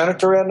new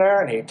senator in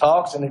there, and he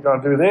talks, and he's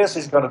going to do this,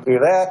 he's going to do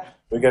that.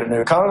 We get a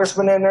new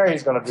congressman in there,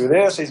 he's going to do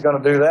this, he's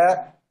going to do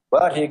that.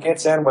 But he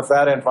gets in with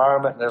that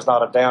environment, and there's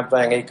not a damn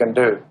thing he can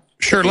do.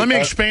 Sure, let me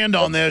expand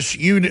on this.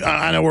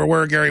 I know we're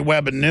aware of Gary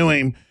Webb and knew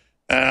him.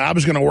 I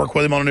was going to work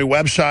with him on a new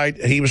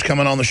website. He was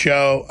coming on the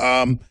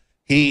show.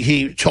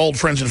 He told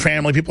friends and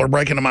family, people are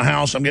breaking into my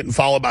house, I'm getting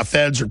followed by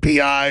feds or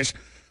PIs.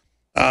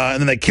 And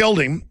then they killed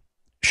him,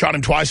 shot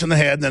him twice in the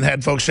head, and then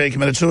had folks say he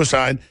committed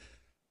suicide.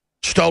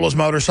 Stole his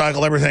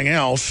motorcycle, everything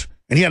else.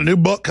 And he had a new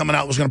book coming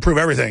out that was going to prove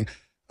everything.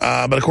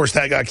 But, of course,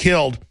 that got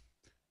killed.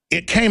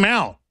 It came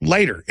out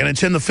later, and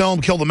it's in the film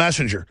Kill the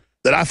Messenger,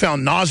 that I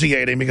found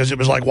nauseating because it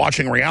was like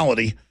watching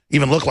reality,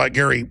 even looked like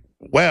Gary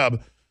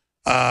Webb.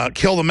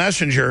 Kill the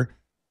Messenger.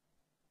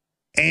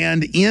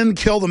 And in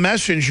Kill the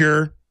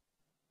Messenger,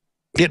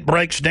 it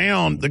breaks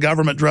down the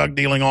government drug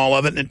dealing, all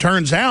of it. And it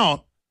turns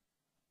out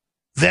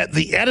that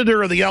the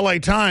editor of the LA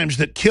Times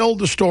that killed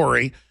the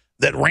story,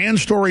 that ran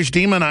stories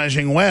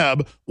demonizing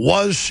Webb,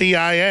 was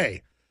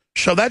CIA.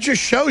 So that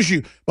just shows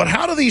you. But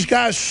how do these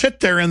guys sit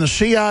there in the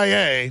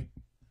CIA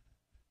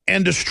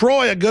and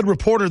destroy a good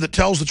reporter that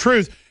tells the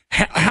truth?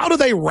 How do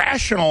they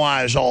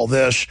rationalize all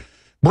this,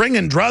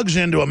 bringing drugs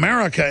into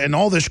America and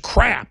all this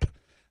crap?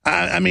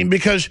 I mean,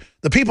 because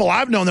the people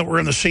I've known that were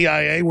in the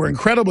CIA were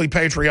incredibly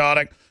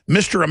patriotic,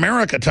 Mr.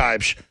 America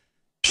types.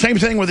 Same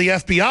thing with the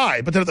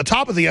FBI. But then at the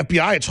top of the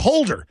FBI, it's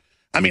Holder.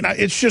 I mean,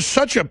 it's just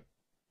such a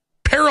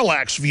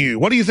parallax view.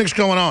 What do you think's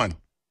going on?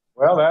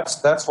 Well,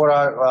 that's what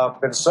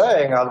I've been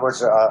saying. In other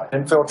words,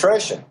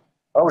 infiltration. In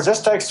other words,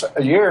 this takes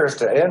years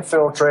to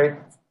infiltrate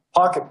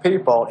pocket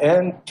people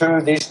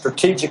into these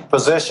strategic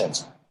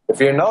positions. If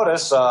you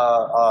notice,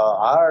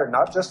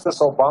 not just this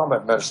Obama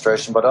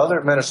administration, but other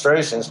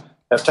administrations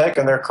have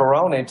taken their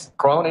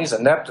cronies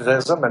and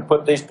nepotism and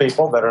put these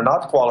people that are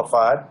not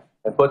qualified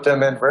and put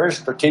them in very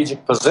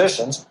strategic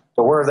positions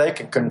to where they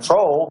can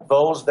control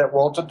those that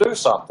want to do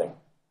something.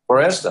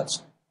 For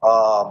instance,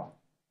 when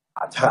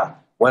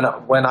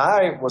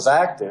I was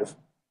active,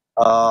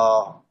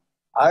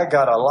 I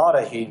got a lot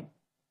of heat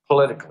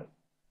politically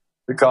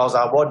because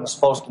I wasn't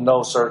supposed to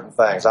know certain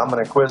things. I'm an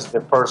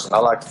inquisitive person. I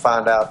like to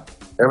find out.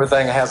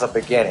 Everything has a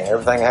beginning.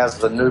 Everything has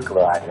the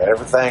nuclei.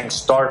 Everything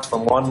starts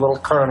from one little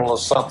kernel of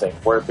something,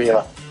 whether it be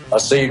a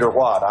seed or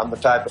what. I'm the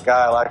type of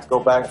guy I like to go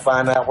back and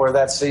find out where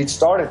that seed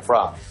started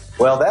from.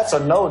 Well, that's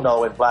a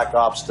no-no in black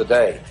ops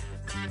today.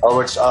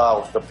 Which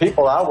the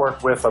people I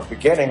work with at the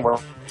beginning were...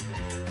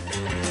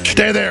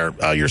 Stay there.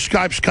 Your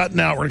Skype's cutting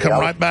out. We're going to come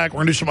right back. We're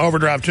going to do some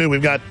overdrive, too.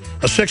 We've got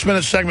a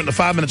 6-minute segment and a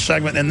 5-minute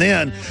segment, and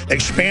then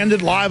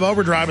expanded live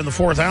overdrive in the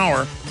 4th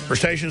hour for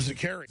stations that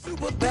carry.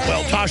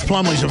 Well, Tosh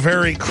Plumlee's a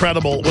very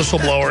credible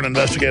whistleblower and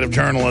investigative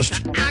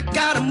journalist. You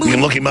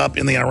can look him up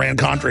in the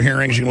Iran-Contra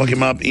hearings. You can look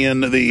him up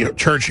in the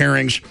church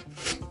hearings.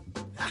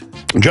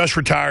 Just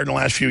retired in the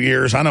last few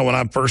years. I know when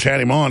I first had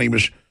him on, he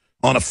was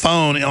on a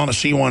phone on a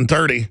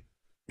C-130,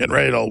 getting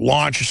ready to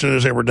launch as soon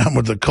as they were done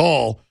with the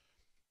call.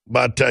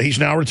 But he's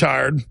now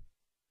retired.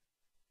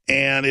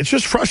 And it's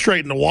just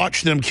frustrating to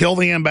watch them kill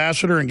the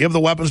ambassador and give the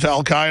weapons to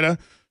al-Qaeda,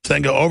 so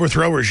then go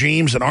overthrow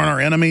regimes that aren't our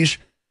enemies.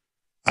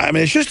 I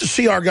mean, it's just to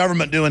see our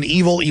government doing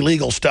evil,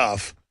 illegal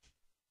stuff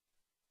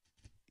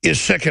is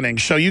sickening.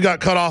 So you got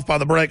cut off by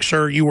the break,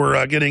 sir. You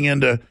were getting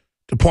into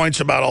points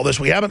about all this.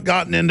 We haven't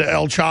gotten into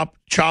El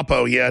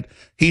Chapo yet.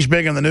 He's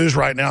big in the news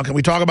right now. Can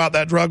we talk about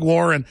that drug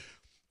war and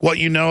what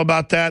you know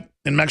about that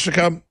in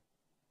Mexico?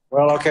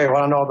 Well, okay,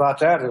 what I know about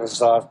that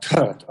is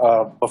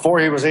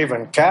before he was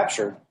even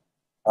captured,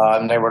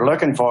 and they were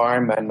looking for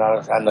him, and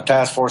the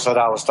task force that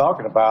I was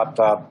talking about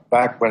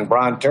back when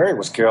Brian Terry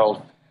was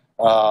killed,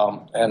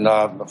 and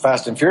the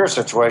Fast and Furious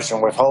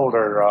situation with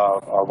Holder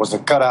was a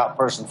cutout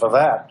person for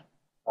that,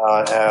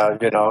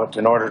 in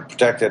order to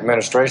protect the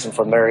administration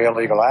from their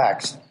illegal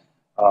acts.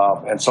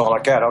 And so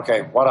like that.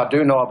 Okay, what I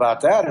do know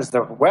about that is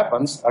the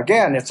weapons.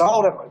 Again, it's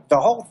all the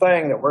whole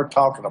thing that we're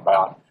talking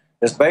about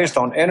is based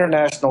on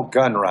international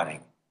gun running,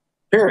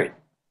 period.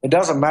 It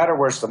doesn't matter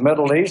where it's the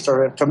Middle East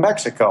or to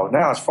Mexico.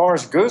 Now, as far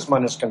as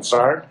Guzman is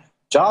concerned,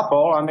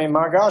 Chapo, I mean,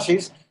 my gosh,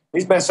 he's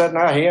been sitting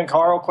there, he and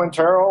Carl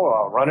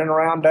Quintero running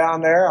around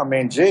down there. I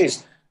mean,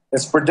 geez,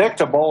 it's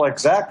predictable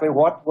exactly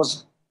what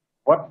was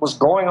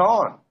going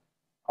on.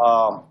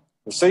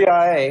 The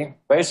CIA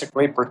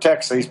basically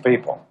protects these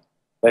people.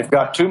 They've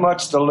got too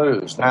much to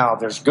lose. Now,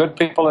 there's good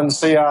people in the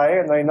CIA,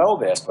 and they know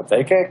this, but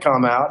they can't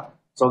come out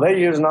So they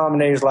use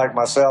nominees like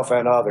myself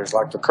and others,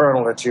 like the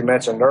colonel that you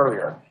mentioned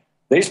earlier.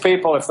 These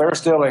people, if they're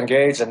still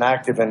engaged and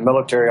active in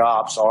military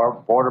ops or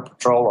border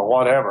patrol or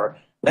whatever,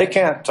 they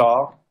can't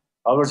talk.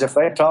 Others, if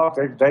they talk,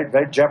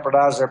 they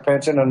jeopardize their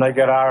pension and they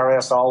get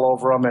IRS all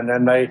over them, and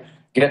then they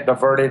get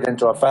diverted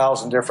into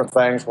 1,000 different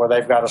things where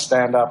they've got to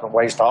stand up and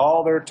waste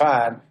all their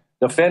time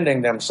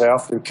defending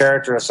themselves through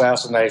character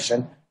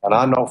assassination. And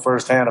I know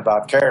firsthand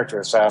about character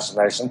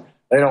assassination.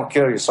 They don't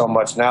kill you so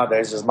much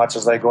nowadays as much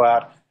as they go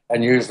out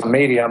and use the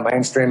media,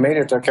 mainstream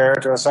media, to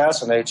character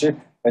assassinate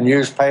you and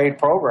use paid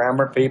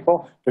programmer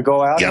people to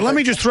go out. Yeah, let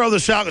me just throw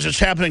this out because it's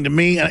happening to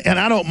me, and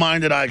I don't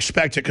mind it. I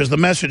expect it because the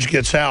message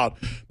gets out.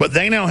 But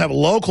they now have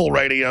local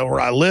radio where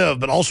I live,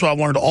 but also I've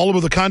learned all over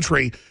the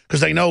country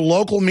because they know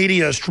local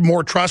media is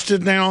more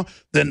trusted now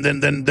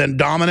than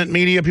dominant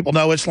media. People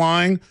know it's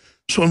lying.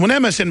 So when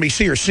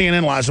MSNBC or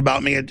CNN lies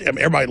about me,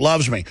 everybody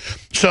loves me.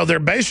 So they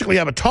basically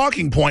have a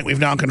talking point, we've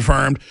now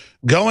confirmed,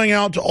 going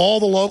out to all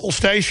the local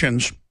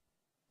stations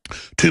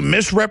to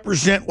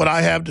misrepresent what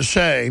I have to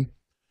say.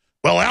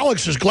 Well,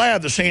 Alex is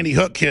glad the Sandy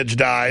Hook kids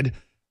died,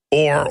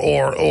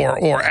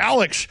 or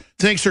Alex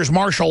thinks there's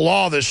martial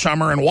law this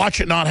summer, and watch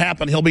it not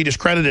happen, he'll be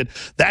discredited.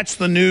 That's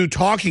the new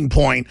talking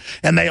point,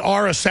 and they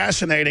are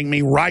assassinating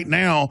me right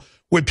now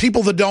with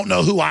people that don't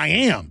know who I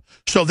am.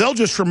 So they'll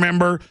just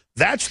remember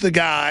that's the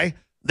guy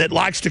that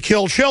likes to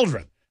kill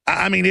children.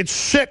 I mean, it's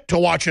sick to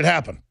watch it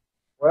happen.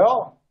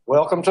 Well,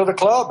 welcome to the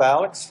club,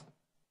 Alex.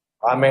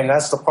 I mean,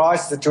 that's the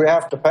price that you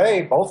have to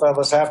pay. Both of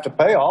us have to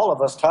pay. All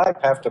of us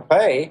type have to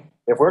pay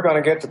if we're going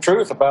to get the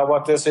truth about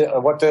what this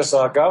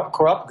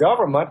corrupt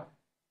government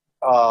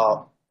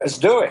is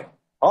doing.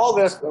 All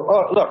this,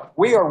 look,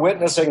 we are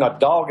witnessing a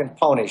dog and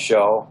pony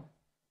show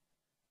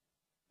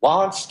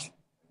launched,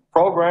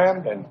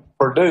 programmed, and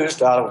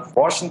produced out of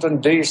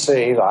Washington,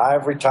 D.C., the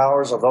ivory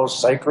towers of those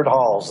sacred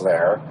halls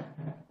there,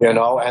 you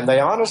know, and they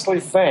honestly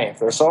think,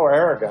 they're so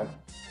arrogant,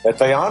 that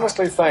they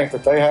honestly think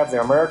that they have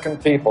the American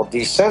people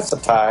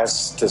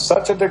desensitized to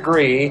such a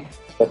degree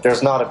that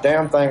there's not a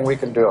damn thing we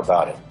can do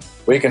about it.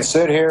 We can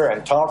sit here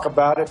and talk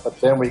about it,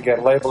 but then we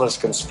get labeled as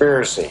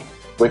conspiracy.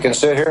 We can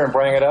sit here and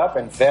bring it up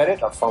and vet it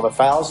from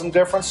 1,000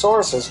 different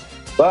sources,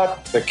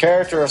 but the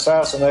character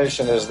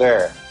assassination is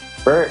there.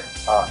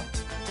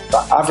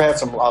 I've had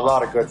a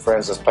lot of good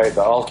friends that's paid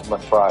the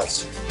ultimate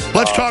price.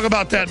 Let's talk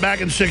about that back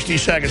in 60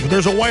 seconds. But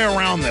there's a way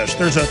around this.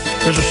 There's a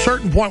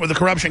certain point where the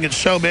corruption gets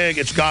so big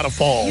it's got to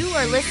fall. You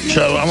are listening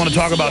so to I want to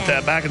GCN. talk about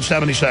that back in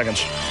 70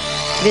 seconds.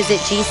 Visit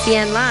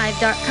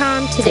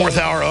GCNlive.com today. 4th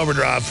hour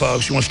overdrive,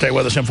 folks. You want to stay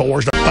with us,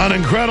 Infowars. An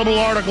incredible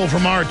article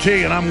from RT,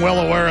 and I'm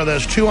well aware of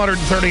this.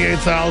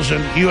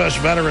 238,000 U.S.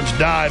 veterans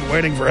died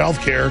waiting for health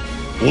care.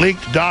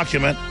 Leaked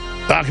document.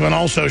 Document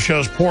also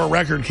shows poor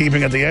record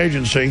keeping at the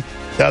agency.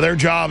 Now, their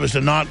job is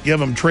to not give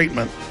them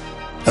treatment.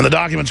 And the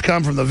documents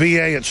come from the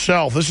VA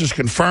itself. This is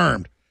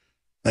confirmed.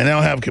 They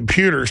now have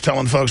computers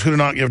telling folks who to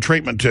not give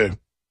treatment to.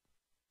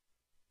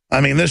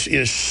 I mean, this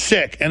is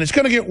sick, and it's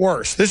going to get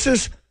worse. This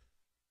is,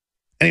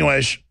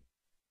 anyways,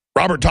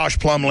 Robert Tosh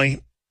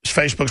Plumlee.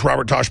 Facebook's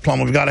Robert Tosh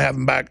Plumlee. We've got to have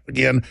him back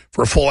again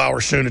for a full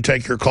hour soon to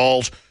take your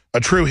calls. A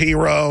true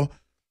hero,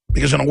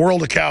 because in a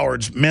world of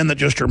cowards, men that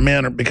just are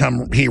men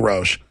become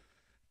heroes.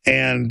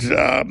 And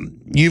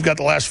you've got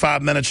the last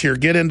 5 minutes here.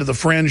 Get into the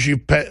friends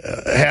you've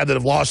had that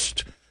have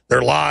lost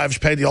their lives,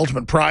 paid the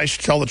ultimate price,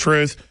 to tell the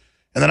truth.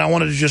 And then I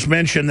wanted to just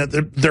mention that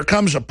there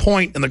comes a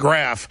point in the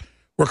graph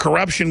where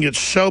corruption gets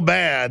so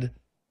bad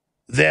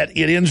that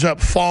it ends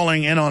up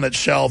falling in on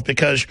itself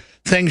because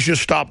things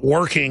just stop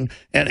working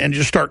and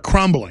just start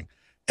crumbling.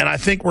 And I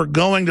think we're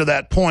going to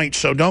that point,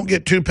 so don't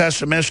get too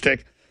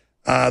pessimistic.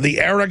 The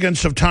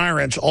arrogance of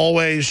tyrants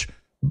always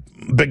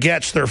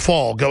begets their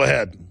fall. Go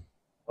ahead.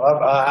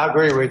 Well, I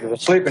agree with you. The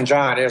sleeping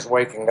giant is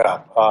waking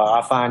up.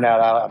 I find out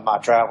on my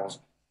travels.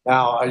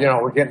 Now, you know,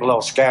 we're getting a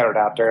little scattered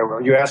out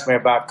there. You asked me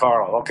about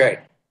Carl. Okay,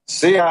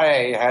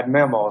 CIA had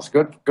memos,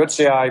 good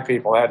CIA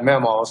people had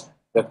memos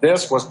that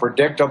this was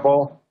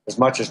predictable as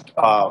much as,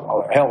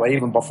 hell,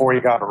 even before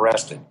he got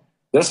arrested.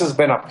 This has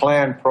been a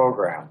planned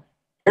program.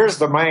 Here's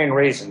the main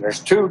reason. There's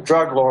 2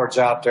 drug lords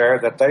out there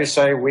that they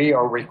say we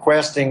are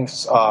requesting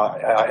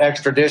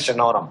extradition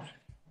on them.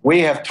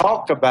 We have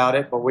talked about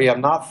it, but we have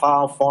not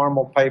filed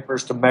formal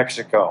papers to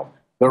Mexico.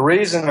 The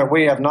reason that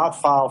we have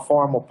not filed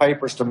formal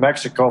papers to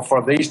Mexico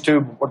for these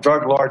 2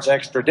 drug lords'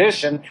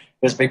 extradition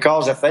is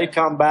because if they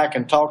come back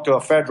and talk to a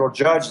federal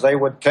judge, they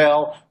would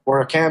tell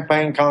where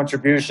campaign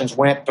contributions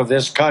went to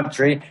this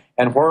country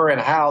and where and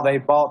how they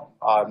bought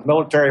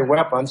military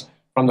weapons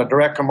from the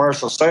direct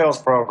commercial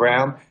sales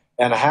program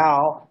and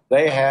how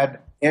they had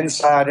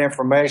inside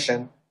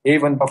information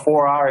even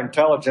before our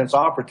intelligence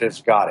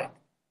operatives got it.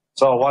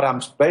 So what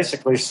I'm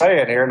basically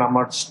saying here, and I'm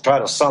going to try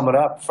to sum it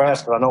up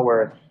fast because I know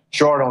we're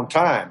short on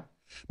time.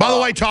 By the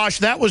way, Tosh,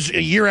 that was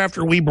a year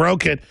after we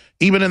broke it,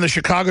 even in the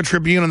Chicago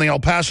Tribune and the El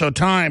Paso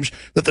Times,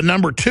 that the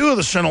number 2 of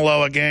the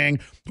Sinaloa gang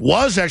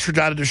was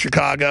extradited to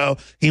Chicago.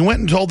 He went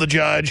and told the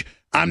judge,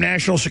 I'm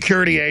national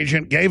security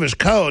agent, gave his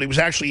code. He was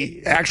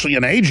actually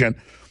an agent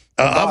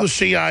of the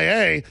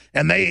CIA,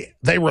 and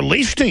they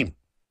released him.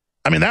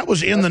 I mean, that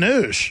was in the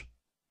news.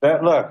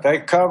 Look, they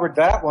covered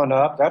that one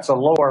up. That's a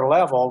lower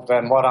level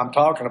than what I'm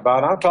talking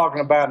about. I'm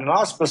talking about, and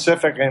I'll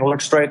specifically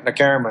look straight in the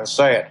camera and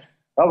say it.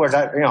 In other words,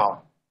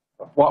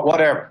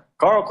 whatever.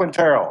 Carl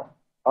Quintero.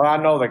 Oh, I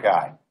know the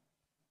guy.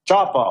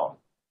 Chapo.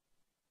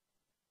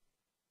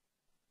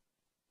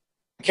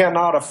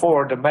 Cannot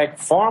afford to make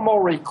formal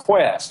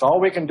requests. All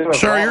we can do is...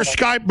 Sir, your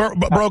Skype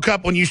broke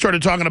up when you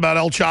started talking about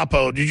El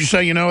Chapo. Did you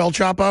say you know El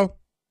Chapo?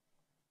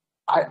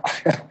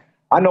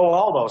 I know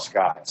all those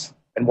guys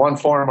in one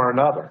form or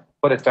another.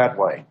 Put it that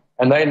way.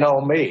 And they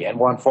know me in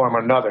one form or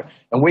another.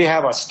 And we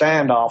have a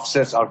standoff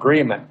since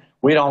agreement.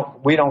 We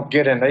don't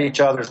get in each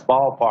other's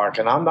ballpark.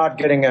 And I'm not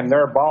getting in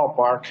their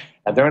ballpark,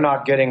 and they're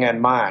not getting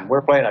in mine.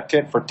 We're playing a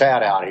tit for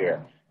tat out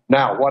here.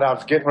 Now, what I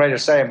was getting ready to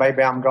say,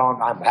 maybe I'm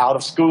out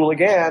of school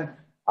again.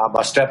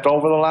 I stepped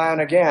over the line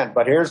again.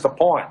 But here's the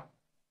point.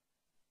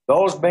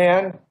 Those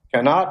men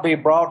cannot be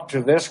brought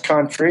to this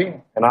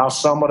country, and I'll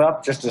sum it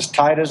up just as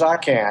tight as I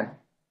can,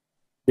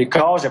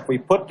 because if we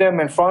put them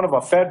in front of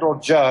a federal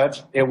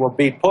judge, it will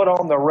be put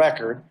on the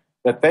record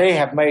that they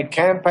have made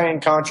campaign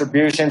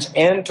contributions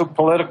into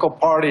political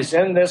parties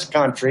in this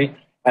country,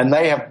 and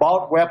they have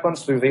bought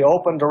weapons through the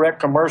open direct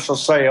commercial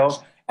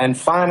sales and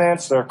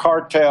financed their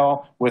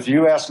cartel with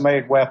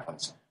U.S.-made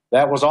weapons.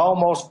 That was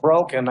almost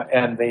broke in the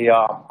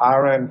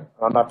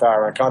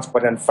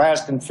but in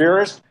Fast and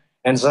Furious.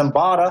 And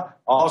Zambada,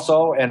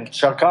 also in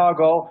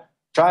Chicago,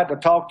 tried to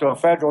talk to a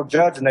federal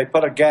judge, and they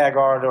put a gag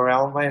order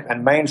around me,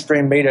 and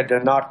mainstream media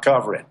did not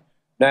cover it.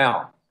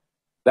 Now,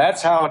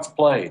 that's how it's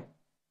played.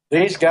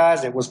 These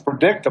guys, it was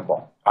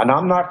predictable. And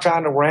I'm not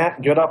trying to rant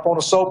and get up on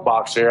a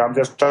soapbox here. I'm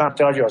just trying to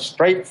tell you a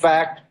straight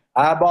fact,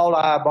 eyeball to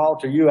eyeball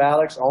to you,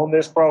 Alex, on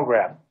this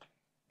program.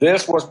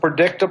 This was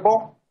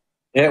predictable.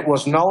 It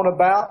was known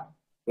about.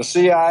 The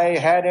CIA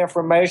had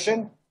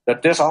information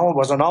that this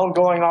was an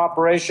ongoing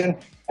operation,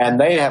 and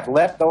they have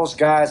let those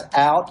guys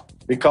out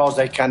because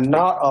they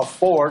cannot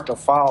afford to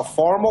file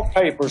formal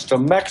papers to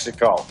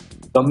Mexico.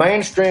 The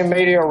mainstream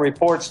media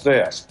reports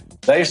this.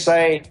 They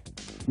say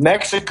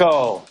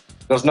Mexico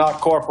does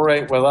not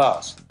cooperate with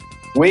us.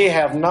 We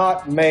have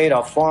not made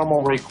a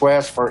formal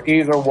request for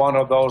either one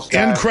of those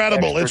guys.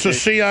 Incredible. It's a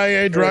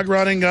CIA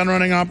drug-running,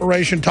 gun-running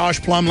operation. Tosh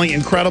Plumlee,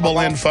 incredible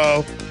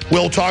info.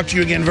 We'll talk to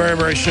you again very,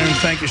 very soon.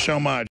 Thank you so much.